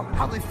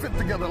 How they fit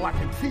together like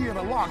a key in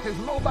a lock is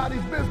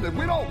nobody's business.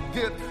 We don't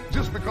get,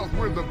 just because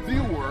we're the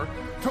viewer,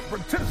 to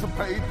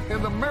participate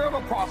in the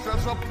marital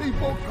process of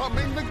people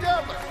coming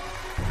together.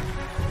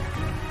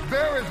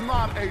 There is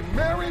not a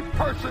married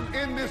person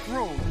in this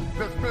room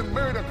that's been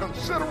married a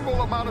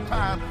considerable amount of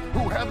time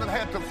who hasn't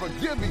had to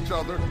forgive each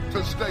other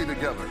to stay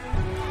together.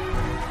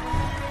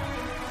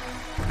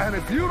 And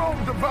if you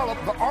don't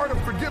develop the art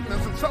of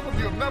forgiveness, and some of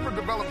you have never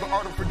developed the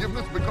art of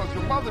forgiveness because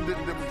your mother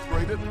didn't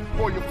demonstrate it,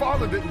 or your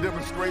father didn't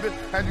demonstrate it,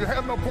 and you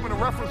have no point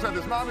of reference and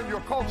it's not in your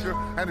culture,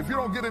 and if you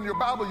don't get in your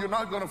Bible, you're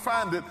not going to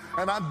find it.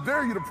 And I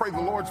dare you to pray the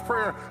Lord's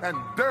Prayer, and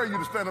dare you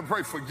to stand and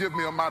pray, forgive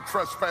me of my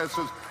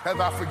trespasses as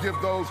I forgive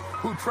those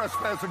who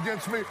trespass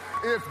against me.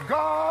 If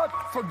God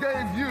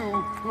forgave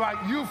you like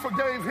you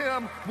forgave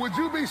him, would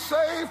you be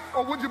saved,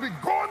 or would you be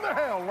going to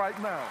hell right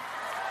now?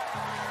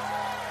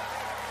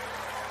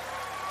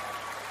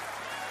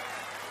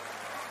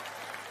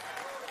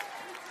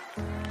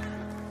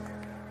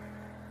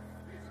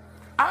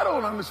 I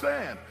don't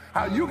understand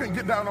how you can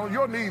get down on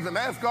your knees and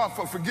ask God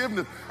for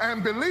forgiveness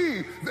and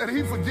believe that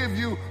he forgives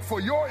you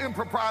for your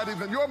improprieties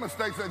and your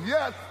mistakes, and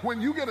yet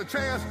when you get a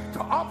chance to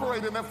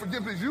operate in that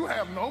forgiveness, you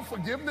have no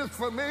forgiveness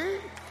for me,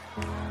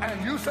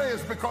 and you say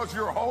it's because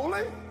you're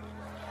holy.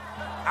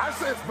 I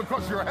say it's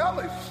because you're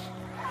hellish.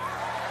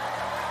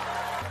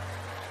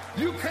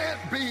 You can't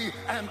be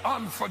an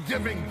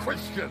unforgiving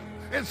Christian.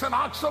 It's an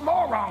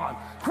oxymoron.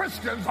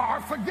 Christians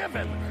are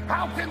forgiven.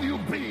 How can you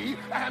be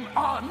an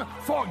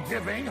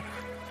unforgiving?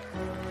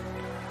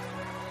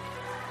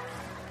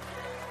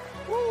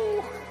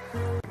 Woo.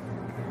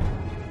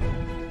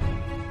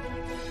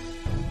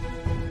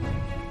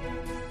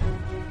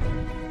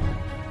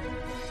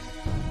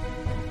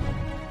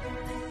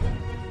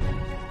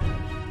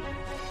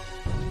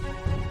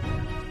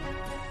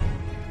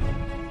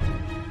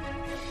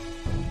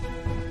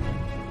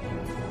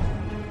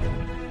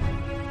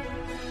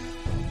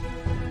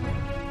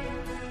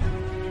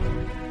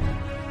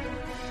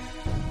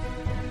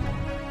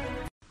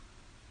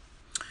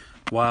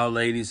 Wow,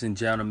 ladies and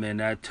gentlemen,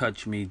 that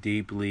touched me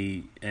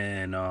deeply.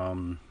 And,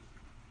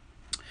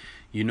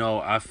 You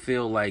know, I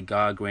feel like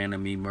God granted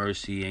me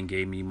mercy and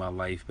gave me my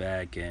life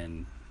back,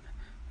 and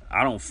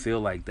I don't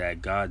feel like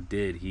that. God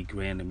did. He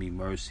granted me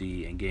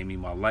mercy and gave me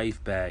my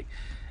life back.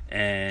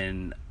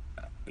 And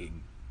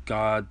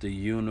God, the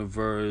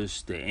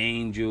universe, the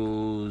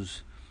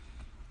angels,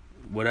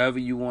 whatever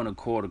you want to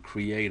call the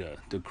creator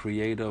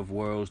of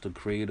worlds, the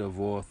creator of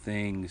all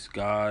things,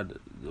 God,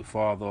 the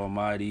Father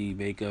Almighty,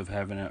 maker of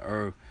heaven and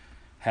earth,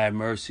 have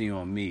mercy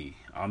on me.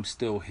 I'm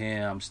still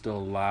here. I'm still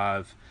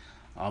alive.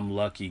 I'm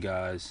lucky,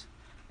 guys.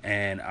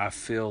 And I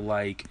feel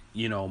like,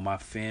 you know, my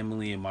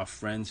family and my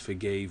friends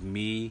forgave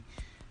me.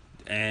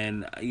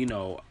 And, you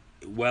know,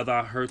 whether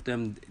I hurt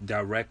them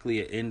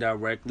directly or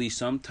indirectly,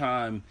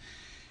 sometimes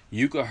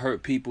you could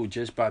hurt people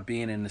just by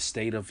being in the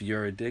state of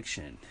your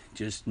addiction.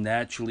 Just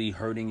naturally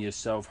hurting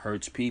yourself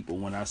hurts people.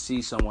 When I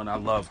see someone I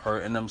love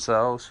hurting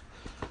themselves,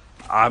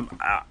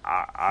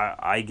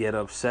 I get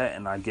upset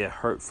and I get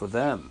hurt for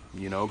them,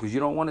 you know, because you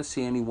don't want to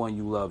see anyone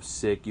you love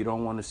sick. You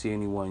don't want to see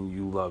anyone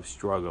you love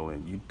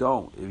struggling. You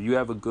don't. If you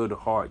have a good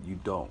heart, you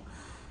don't,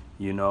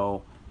 you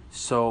know.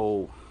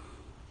 So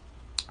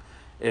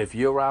if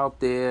you're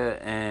out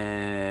there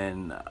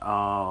and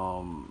I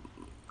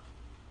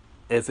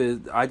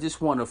just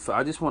want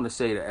to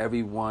say to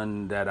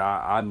everyone that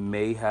I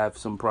may have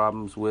some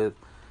problems with,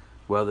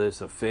 whether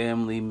it's a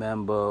family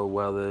member,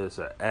 whether it's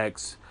an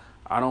ex,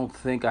 I don't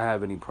think I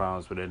have any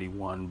problems with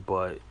anyone,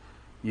 but,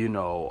 you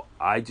know,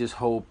 I just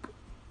hope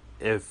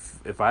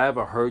if I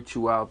ever hurt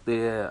you out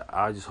there,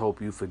 I just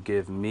hope you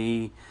forgive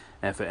me.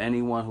 And for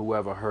anyone who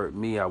ever hurt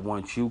me, I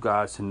want you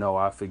guys to know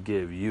I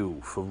forgive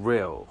you, for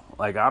real.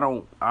 Like, I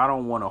don't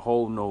want to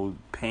hold no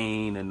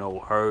pain and no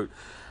hurt.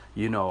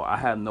 You know, I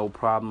have no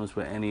problems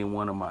with any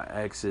one of my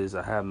exes.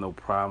 I have no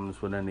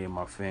problems with any of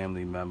my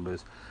family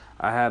members.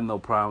 I have no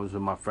problems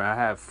with my friend. I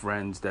have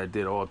friends that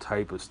did all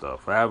type of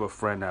stuff. I have a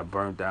friend that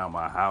burnt down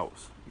my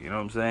house. You know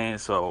what I'm saying?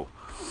 So,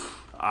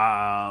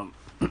 and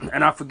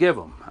I forgive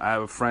him. I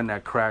have a friend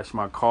that crashed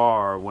my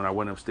car when I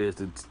went upstairs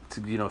to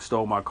you know,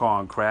 stole my car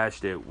and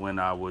crashed it when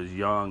I was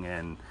young,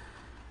 and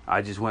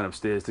I just went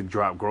upstairs to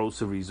drop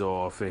groceries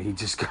off, and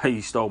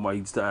he stole my.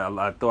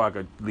 I thought I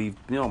could leave,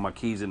 you know, my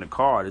keys in the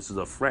car. This is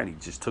a friend. He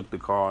just took the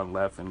car and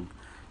left and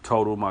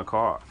totaled my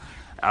car.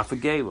 I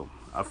forgave him.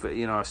 I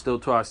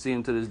see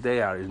him to this day.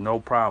 There's no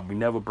problem. We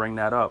never bring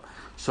that up.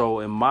 So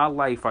in my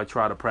life, I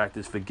try to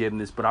practice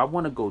forgiveness, but I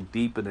want to go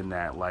deeper than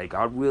that. Like,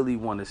 I really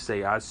want to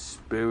say I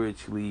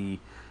spiritually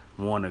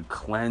want to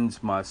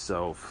cleanse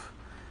myself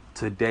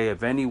today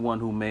of anyone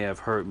who may have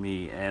hurt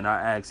me. And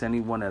I ask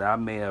anyone that I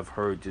may have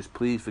hurt, just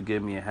please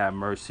forgive me and have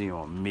mercy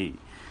on me.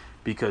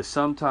 Because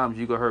sometimes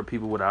you can hurt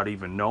people without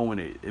even knowing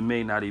it. It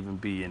may not even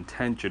be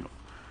intentional,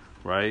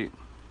 right?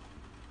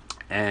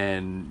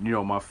 And, you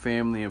know, my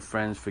family and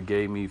friends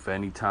forgave me for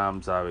any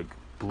times I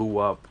blew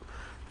up,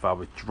 if I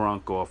was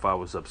drunk or if I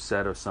was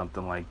upset or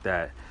something like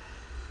that.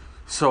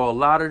 So a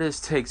lot of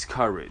this takes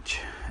courage.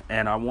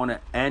 And I want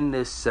to end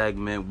this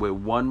segment with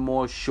one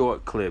more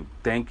short clip.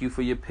 Thank you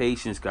for your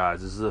patience,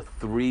 guys. This is a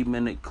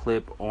 3-minute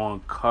clip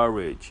on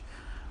courage.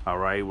 All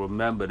right.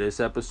 Remember, this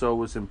episode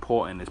was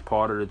important. It's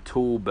part of the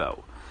tool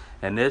belt.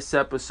 And this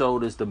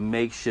episode is the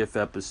makeshift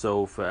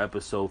episode for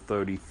episode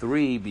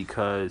 33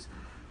 because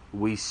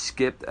we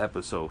skipped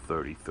episode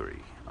 33.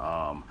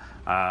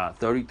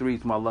 33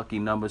 is my lucky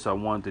number, so I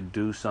wanted to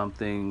do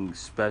something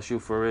special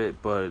for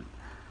it, but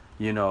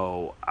you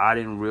know, I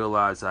didn't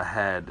realize I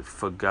had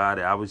forgot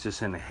it. I was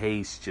just in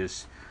haste,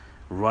 just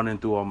running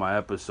through all my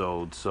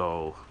episodes.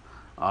 So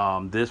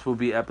this will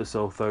be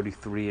episode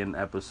 33 and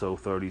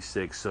episode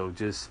 36. So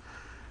just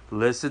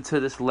listen to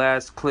this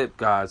last clip,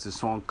 guys.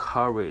 It's on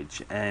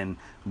courage, and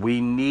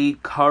we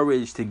need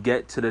courage to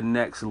get to the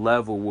next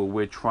level where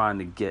we're trying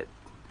to get.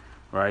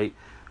 Right?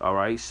 All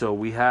right. So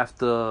we have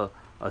to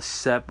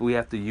we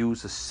have to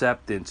use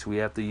acceptance. We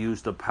have to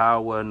use the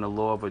power and the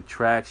law of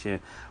attraction.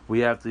 We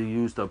have to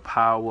use the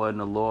power and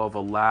the law of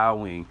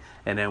allowing.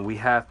 And then we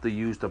have to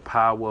use the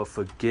power of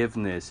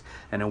forgiveness.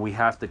 And then we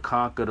have to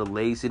conquer the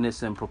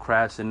laziness and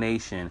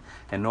procrastination.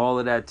 And all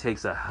of that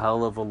takes a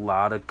hell of a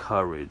lot of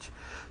courage.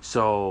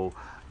 So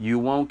you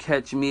won't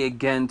catch me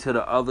again to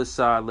the other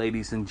side,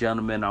 ladies and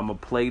gentlemen. I'm going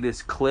to play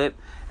this clip,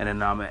 and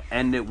then I'm going to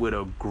end it with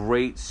a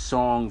great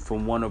song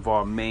from one of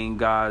our main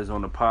guys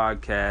on the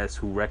podcast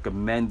who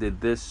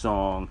recommended this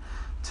song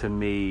to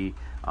me.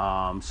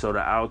 So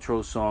the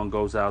outro song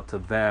goes out to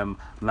them.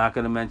 I'm not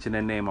going to mention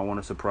their name. I want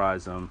to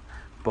surprise them.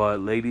 But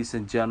ladies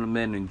and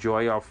gentlemen,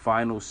 enjoy our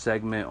final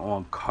segment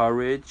on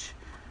courage.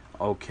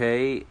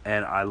 Okay,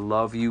 and I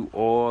love you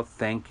all.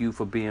 Thank you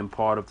for being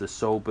part of the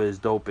Sober is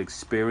Dope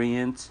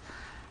experience.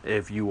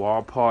 If you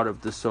are part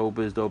of the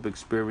Sober is Dope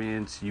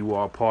experience, you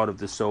are part of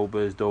the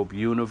Sober is Dope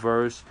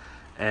universe.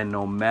 And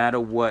no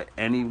matter what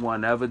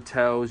anyone ever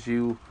tells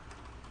you,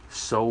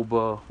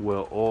 sober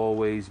will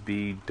always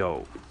be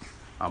dope.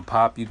 I'm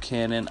Pop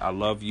Buchanan. I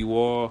love you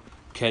all.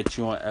 Catch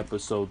you on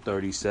episode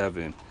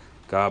 37.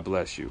 God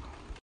bless you.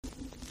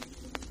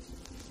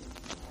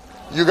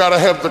 You got to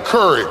have the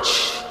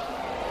courage.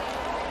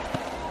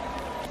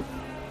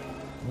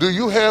 Do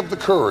you have the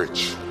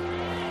courage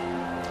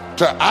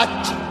to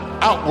act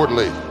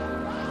outwardly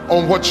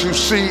on what you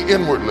see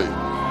inwardly?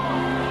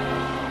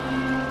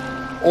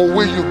 Or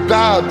will you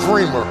die a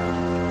dreamer?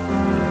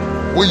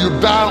 Will you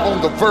die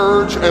on the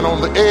verge and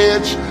on the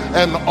edge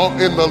and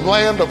in the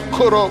land of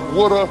coulda,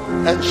 woulda,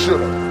 and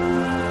shoulda?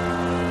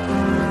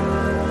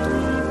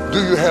 Do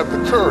you have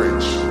the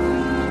courage?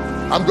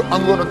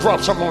 I'm going to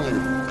drop something on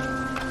you.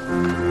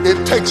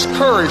 It takes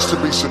courage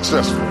to be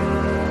successful.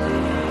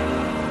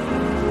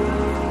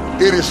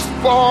 It is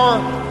far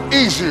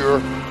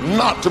easier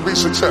not to be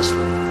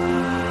successful.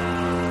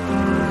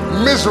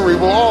 Misery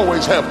will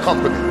always have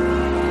company.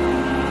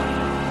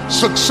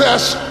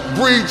 Success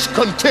breeds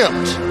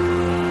contempt.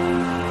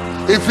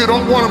 If you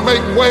don't want to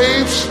make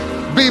waves,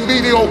 be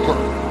mediocre.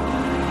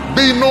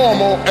 Be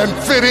normal and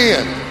fit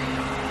in.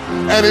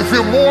 And if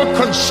you're more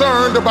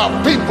concerned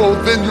about people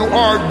than you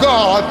are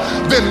God,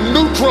 then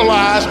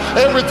neutralize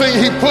everything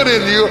he put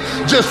in you.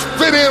 Just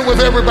fit in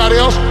with everybody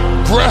else.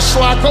 Dress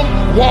like them,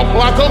 walk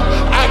like them,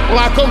 act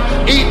like them,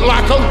 eat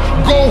like them,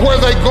 go where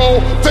they go,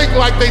 think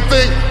like they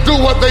think, do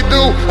what they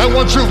do. And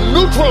once you've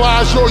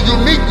neutralized your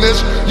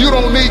uniqueness, you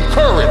don't need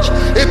courage.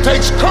 It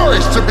takes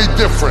courage to be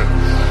different.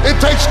 It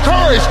takes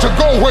courage to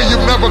go where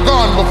you've never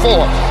gone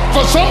before.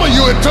 For some of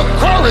you, it took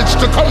courage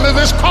to come to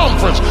this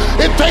conference.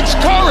 It takes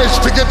courage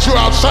to get you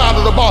outside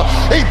of the bar.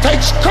 It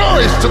takes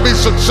courage to be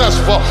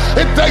successful.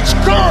 It takes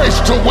courage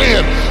to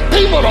win.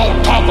 People don't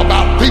talk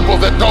about people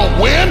that don't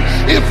win.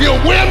 If you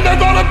win, they're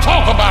going to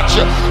talk about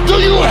you. Do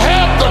you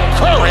have the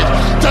courage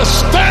to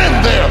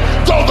stand there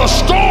though the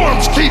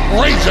storms keep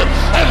raging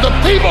and the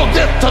people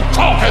get to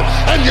talking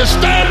and you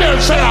stand there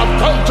and say, I've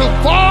come too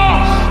far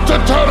to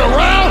turn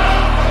around?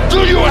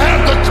 Do you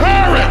have the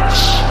courage?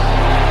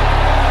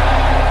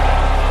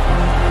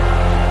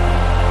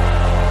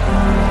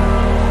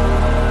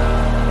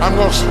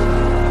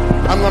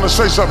 I'm going to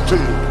say something to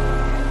you.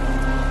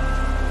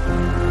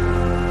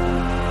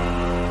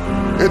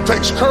 It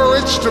takes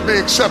courage to be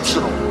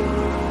exceptional.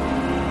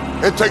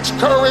 It takes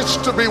courage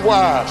to be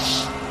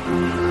wise.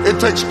 It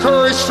takes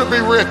courage to be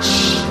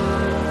rich.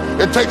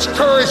 It takes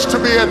courage to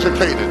be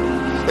educated.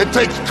 It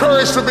takes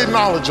courage to be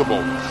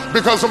knowledgeable.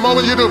 Because the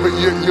moment you do, but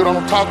you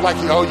don't talk like,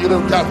 oh, you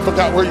don't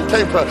forgot where you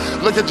came from.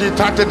 Look at you,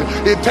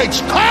 it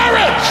takes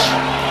courage.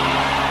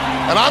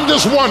 And I'm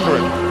just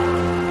wondering,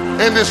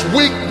 in this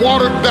weak,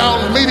 watered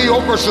down,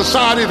 mediocre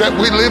society that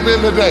we live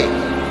in today,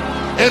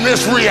 in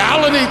this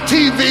reality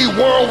TV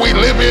world we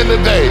live in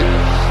today,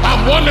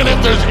 I'm wondering if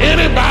there's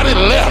anybody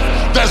left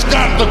that's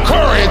got the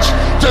courage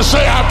to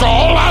say, after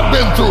all I've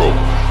been through,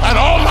 and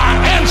all my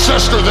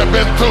ancestors have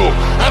been through,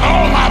 and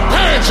all my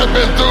parents have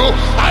been through,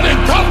 I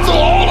didn't come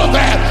through all of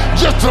that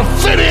just to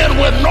fit in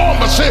with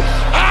normalcy.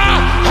 I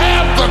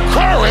have the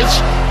courage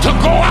to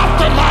go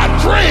after my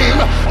dream.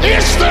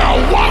 Is there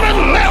a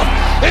woman left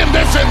in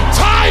this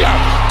entire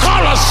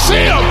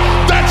Coliseum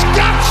that's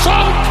got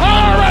some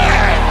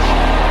courage?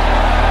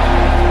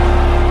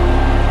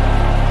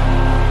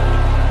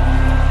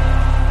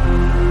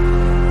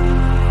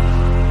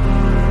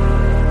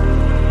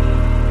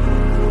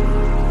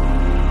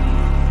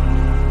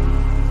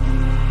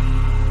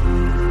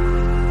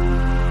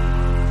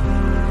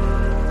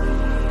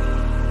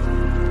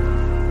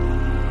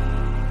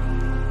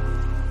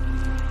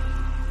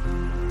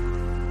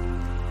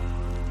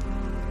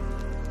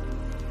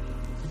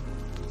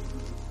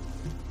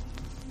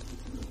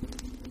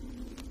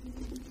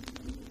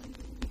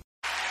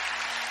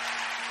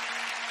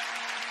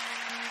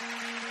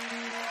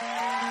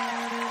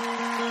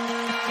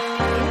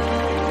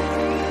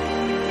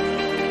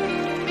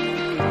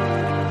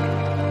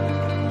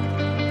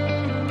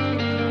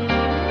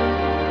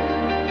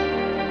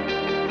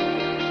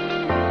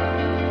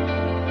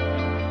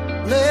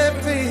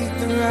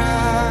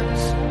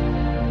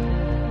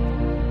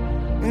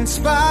 In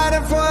spite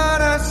of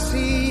what I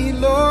see,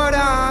 Lord,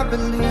 I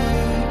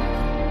believe.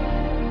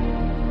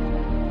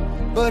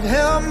 But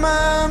help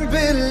my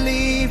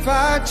unbelief,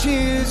 I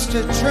choose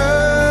to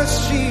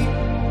trust you.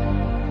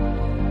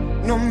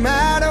 No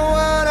matter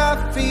what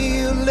I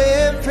feel,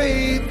 let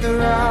faith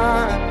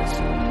arise.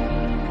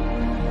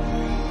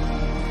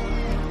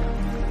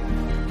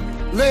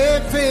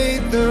 Let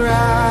faith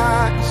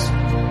arise.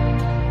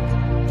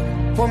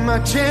 For my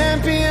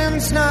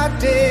champion's not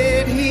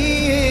dead,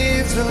 he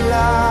is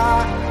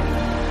alive.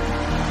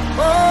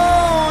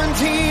 Oh, and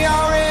he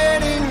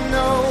already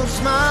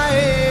knows my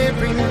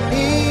every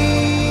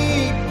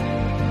need.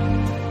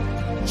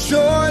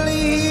 Surely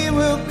he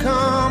will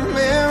come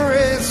and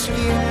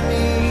rescue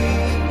me.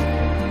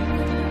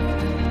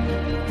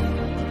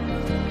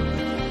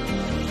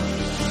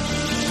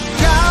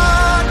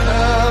 God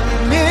of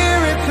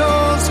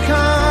miracles,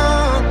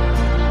 come.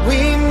 We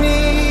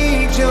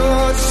need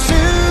your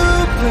supernatural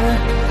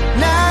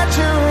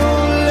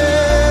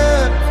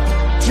love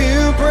to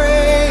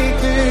break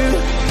through.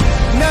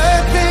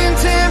 Nothing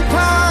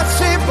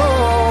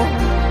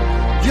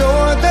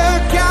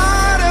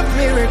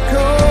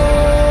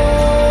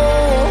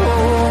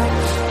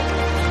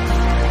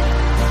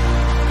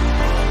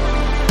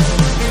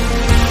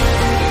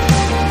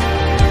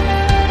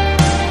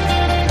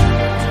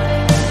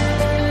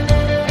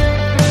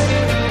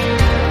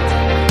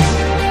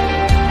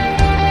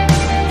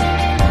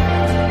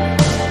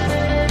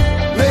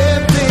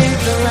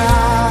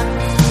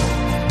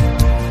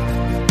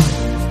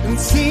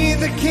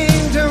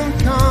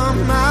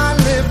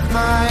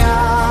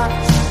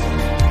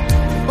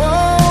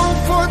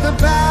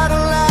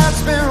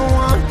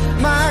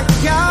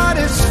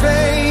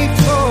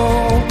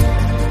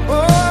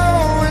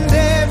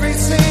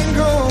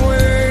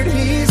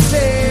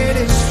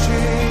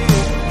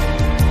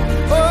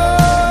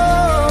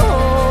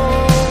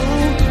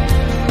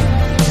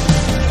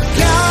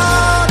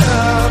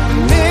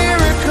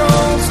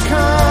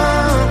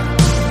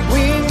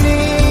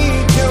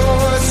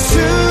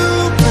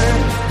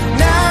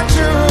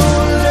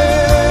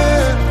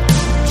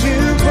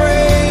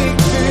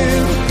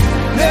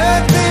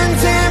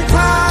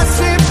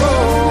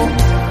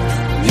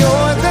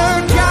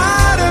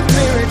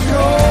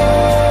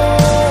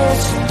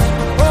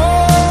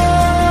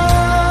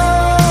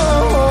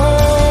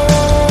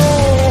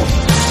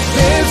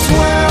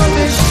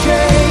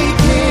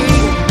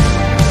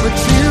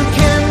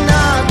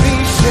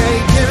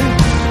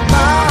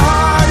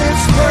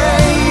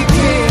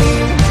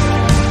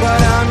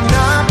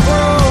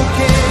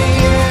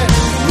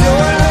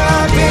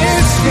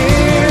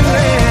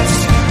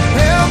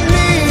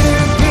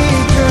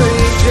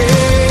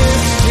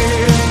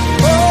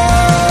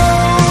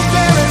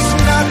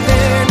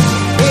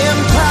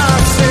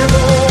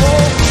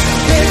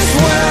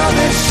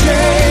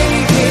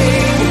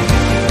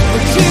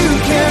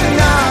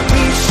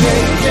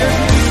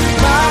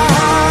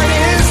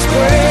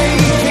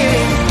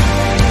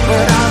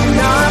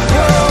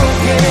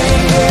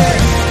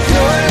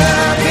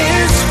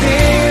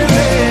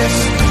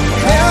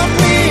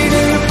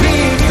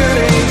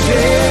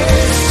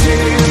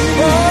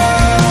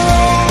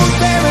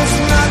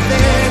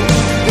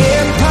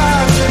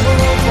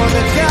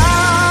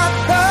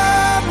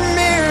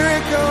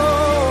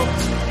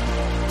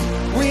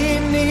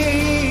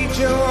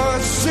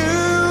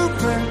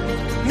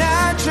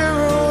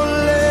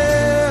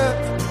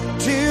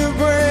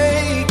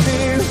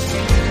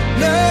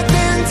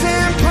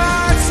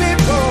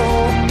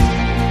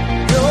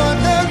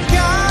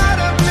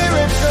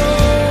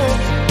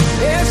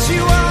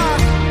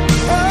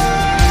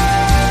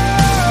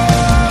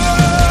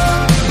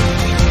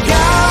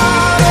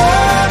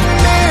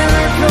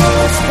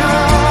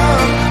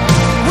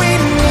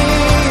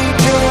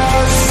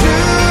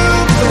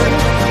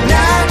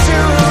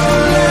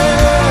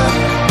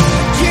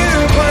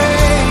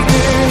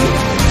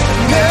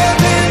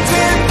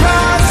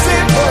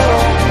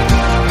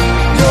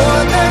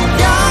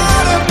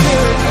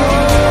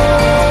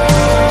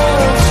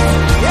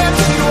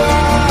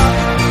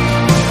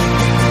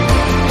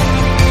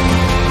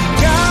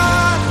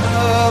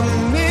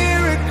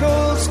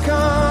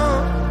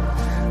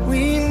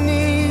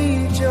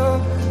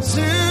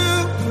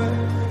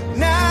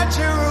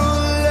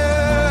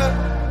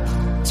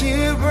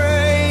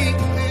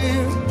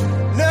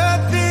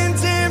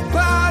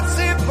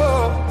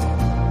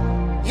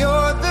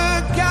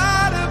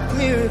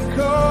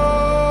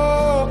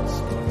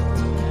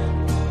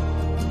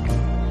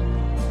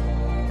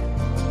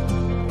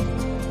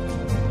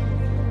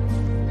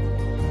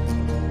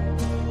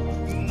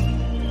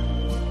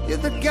You're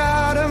the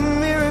God of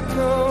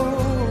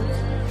miracles.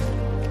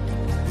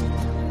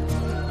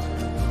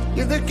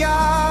 You're the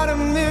God of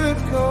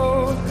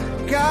miracles,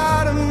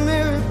 God of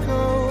miracles.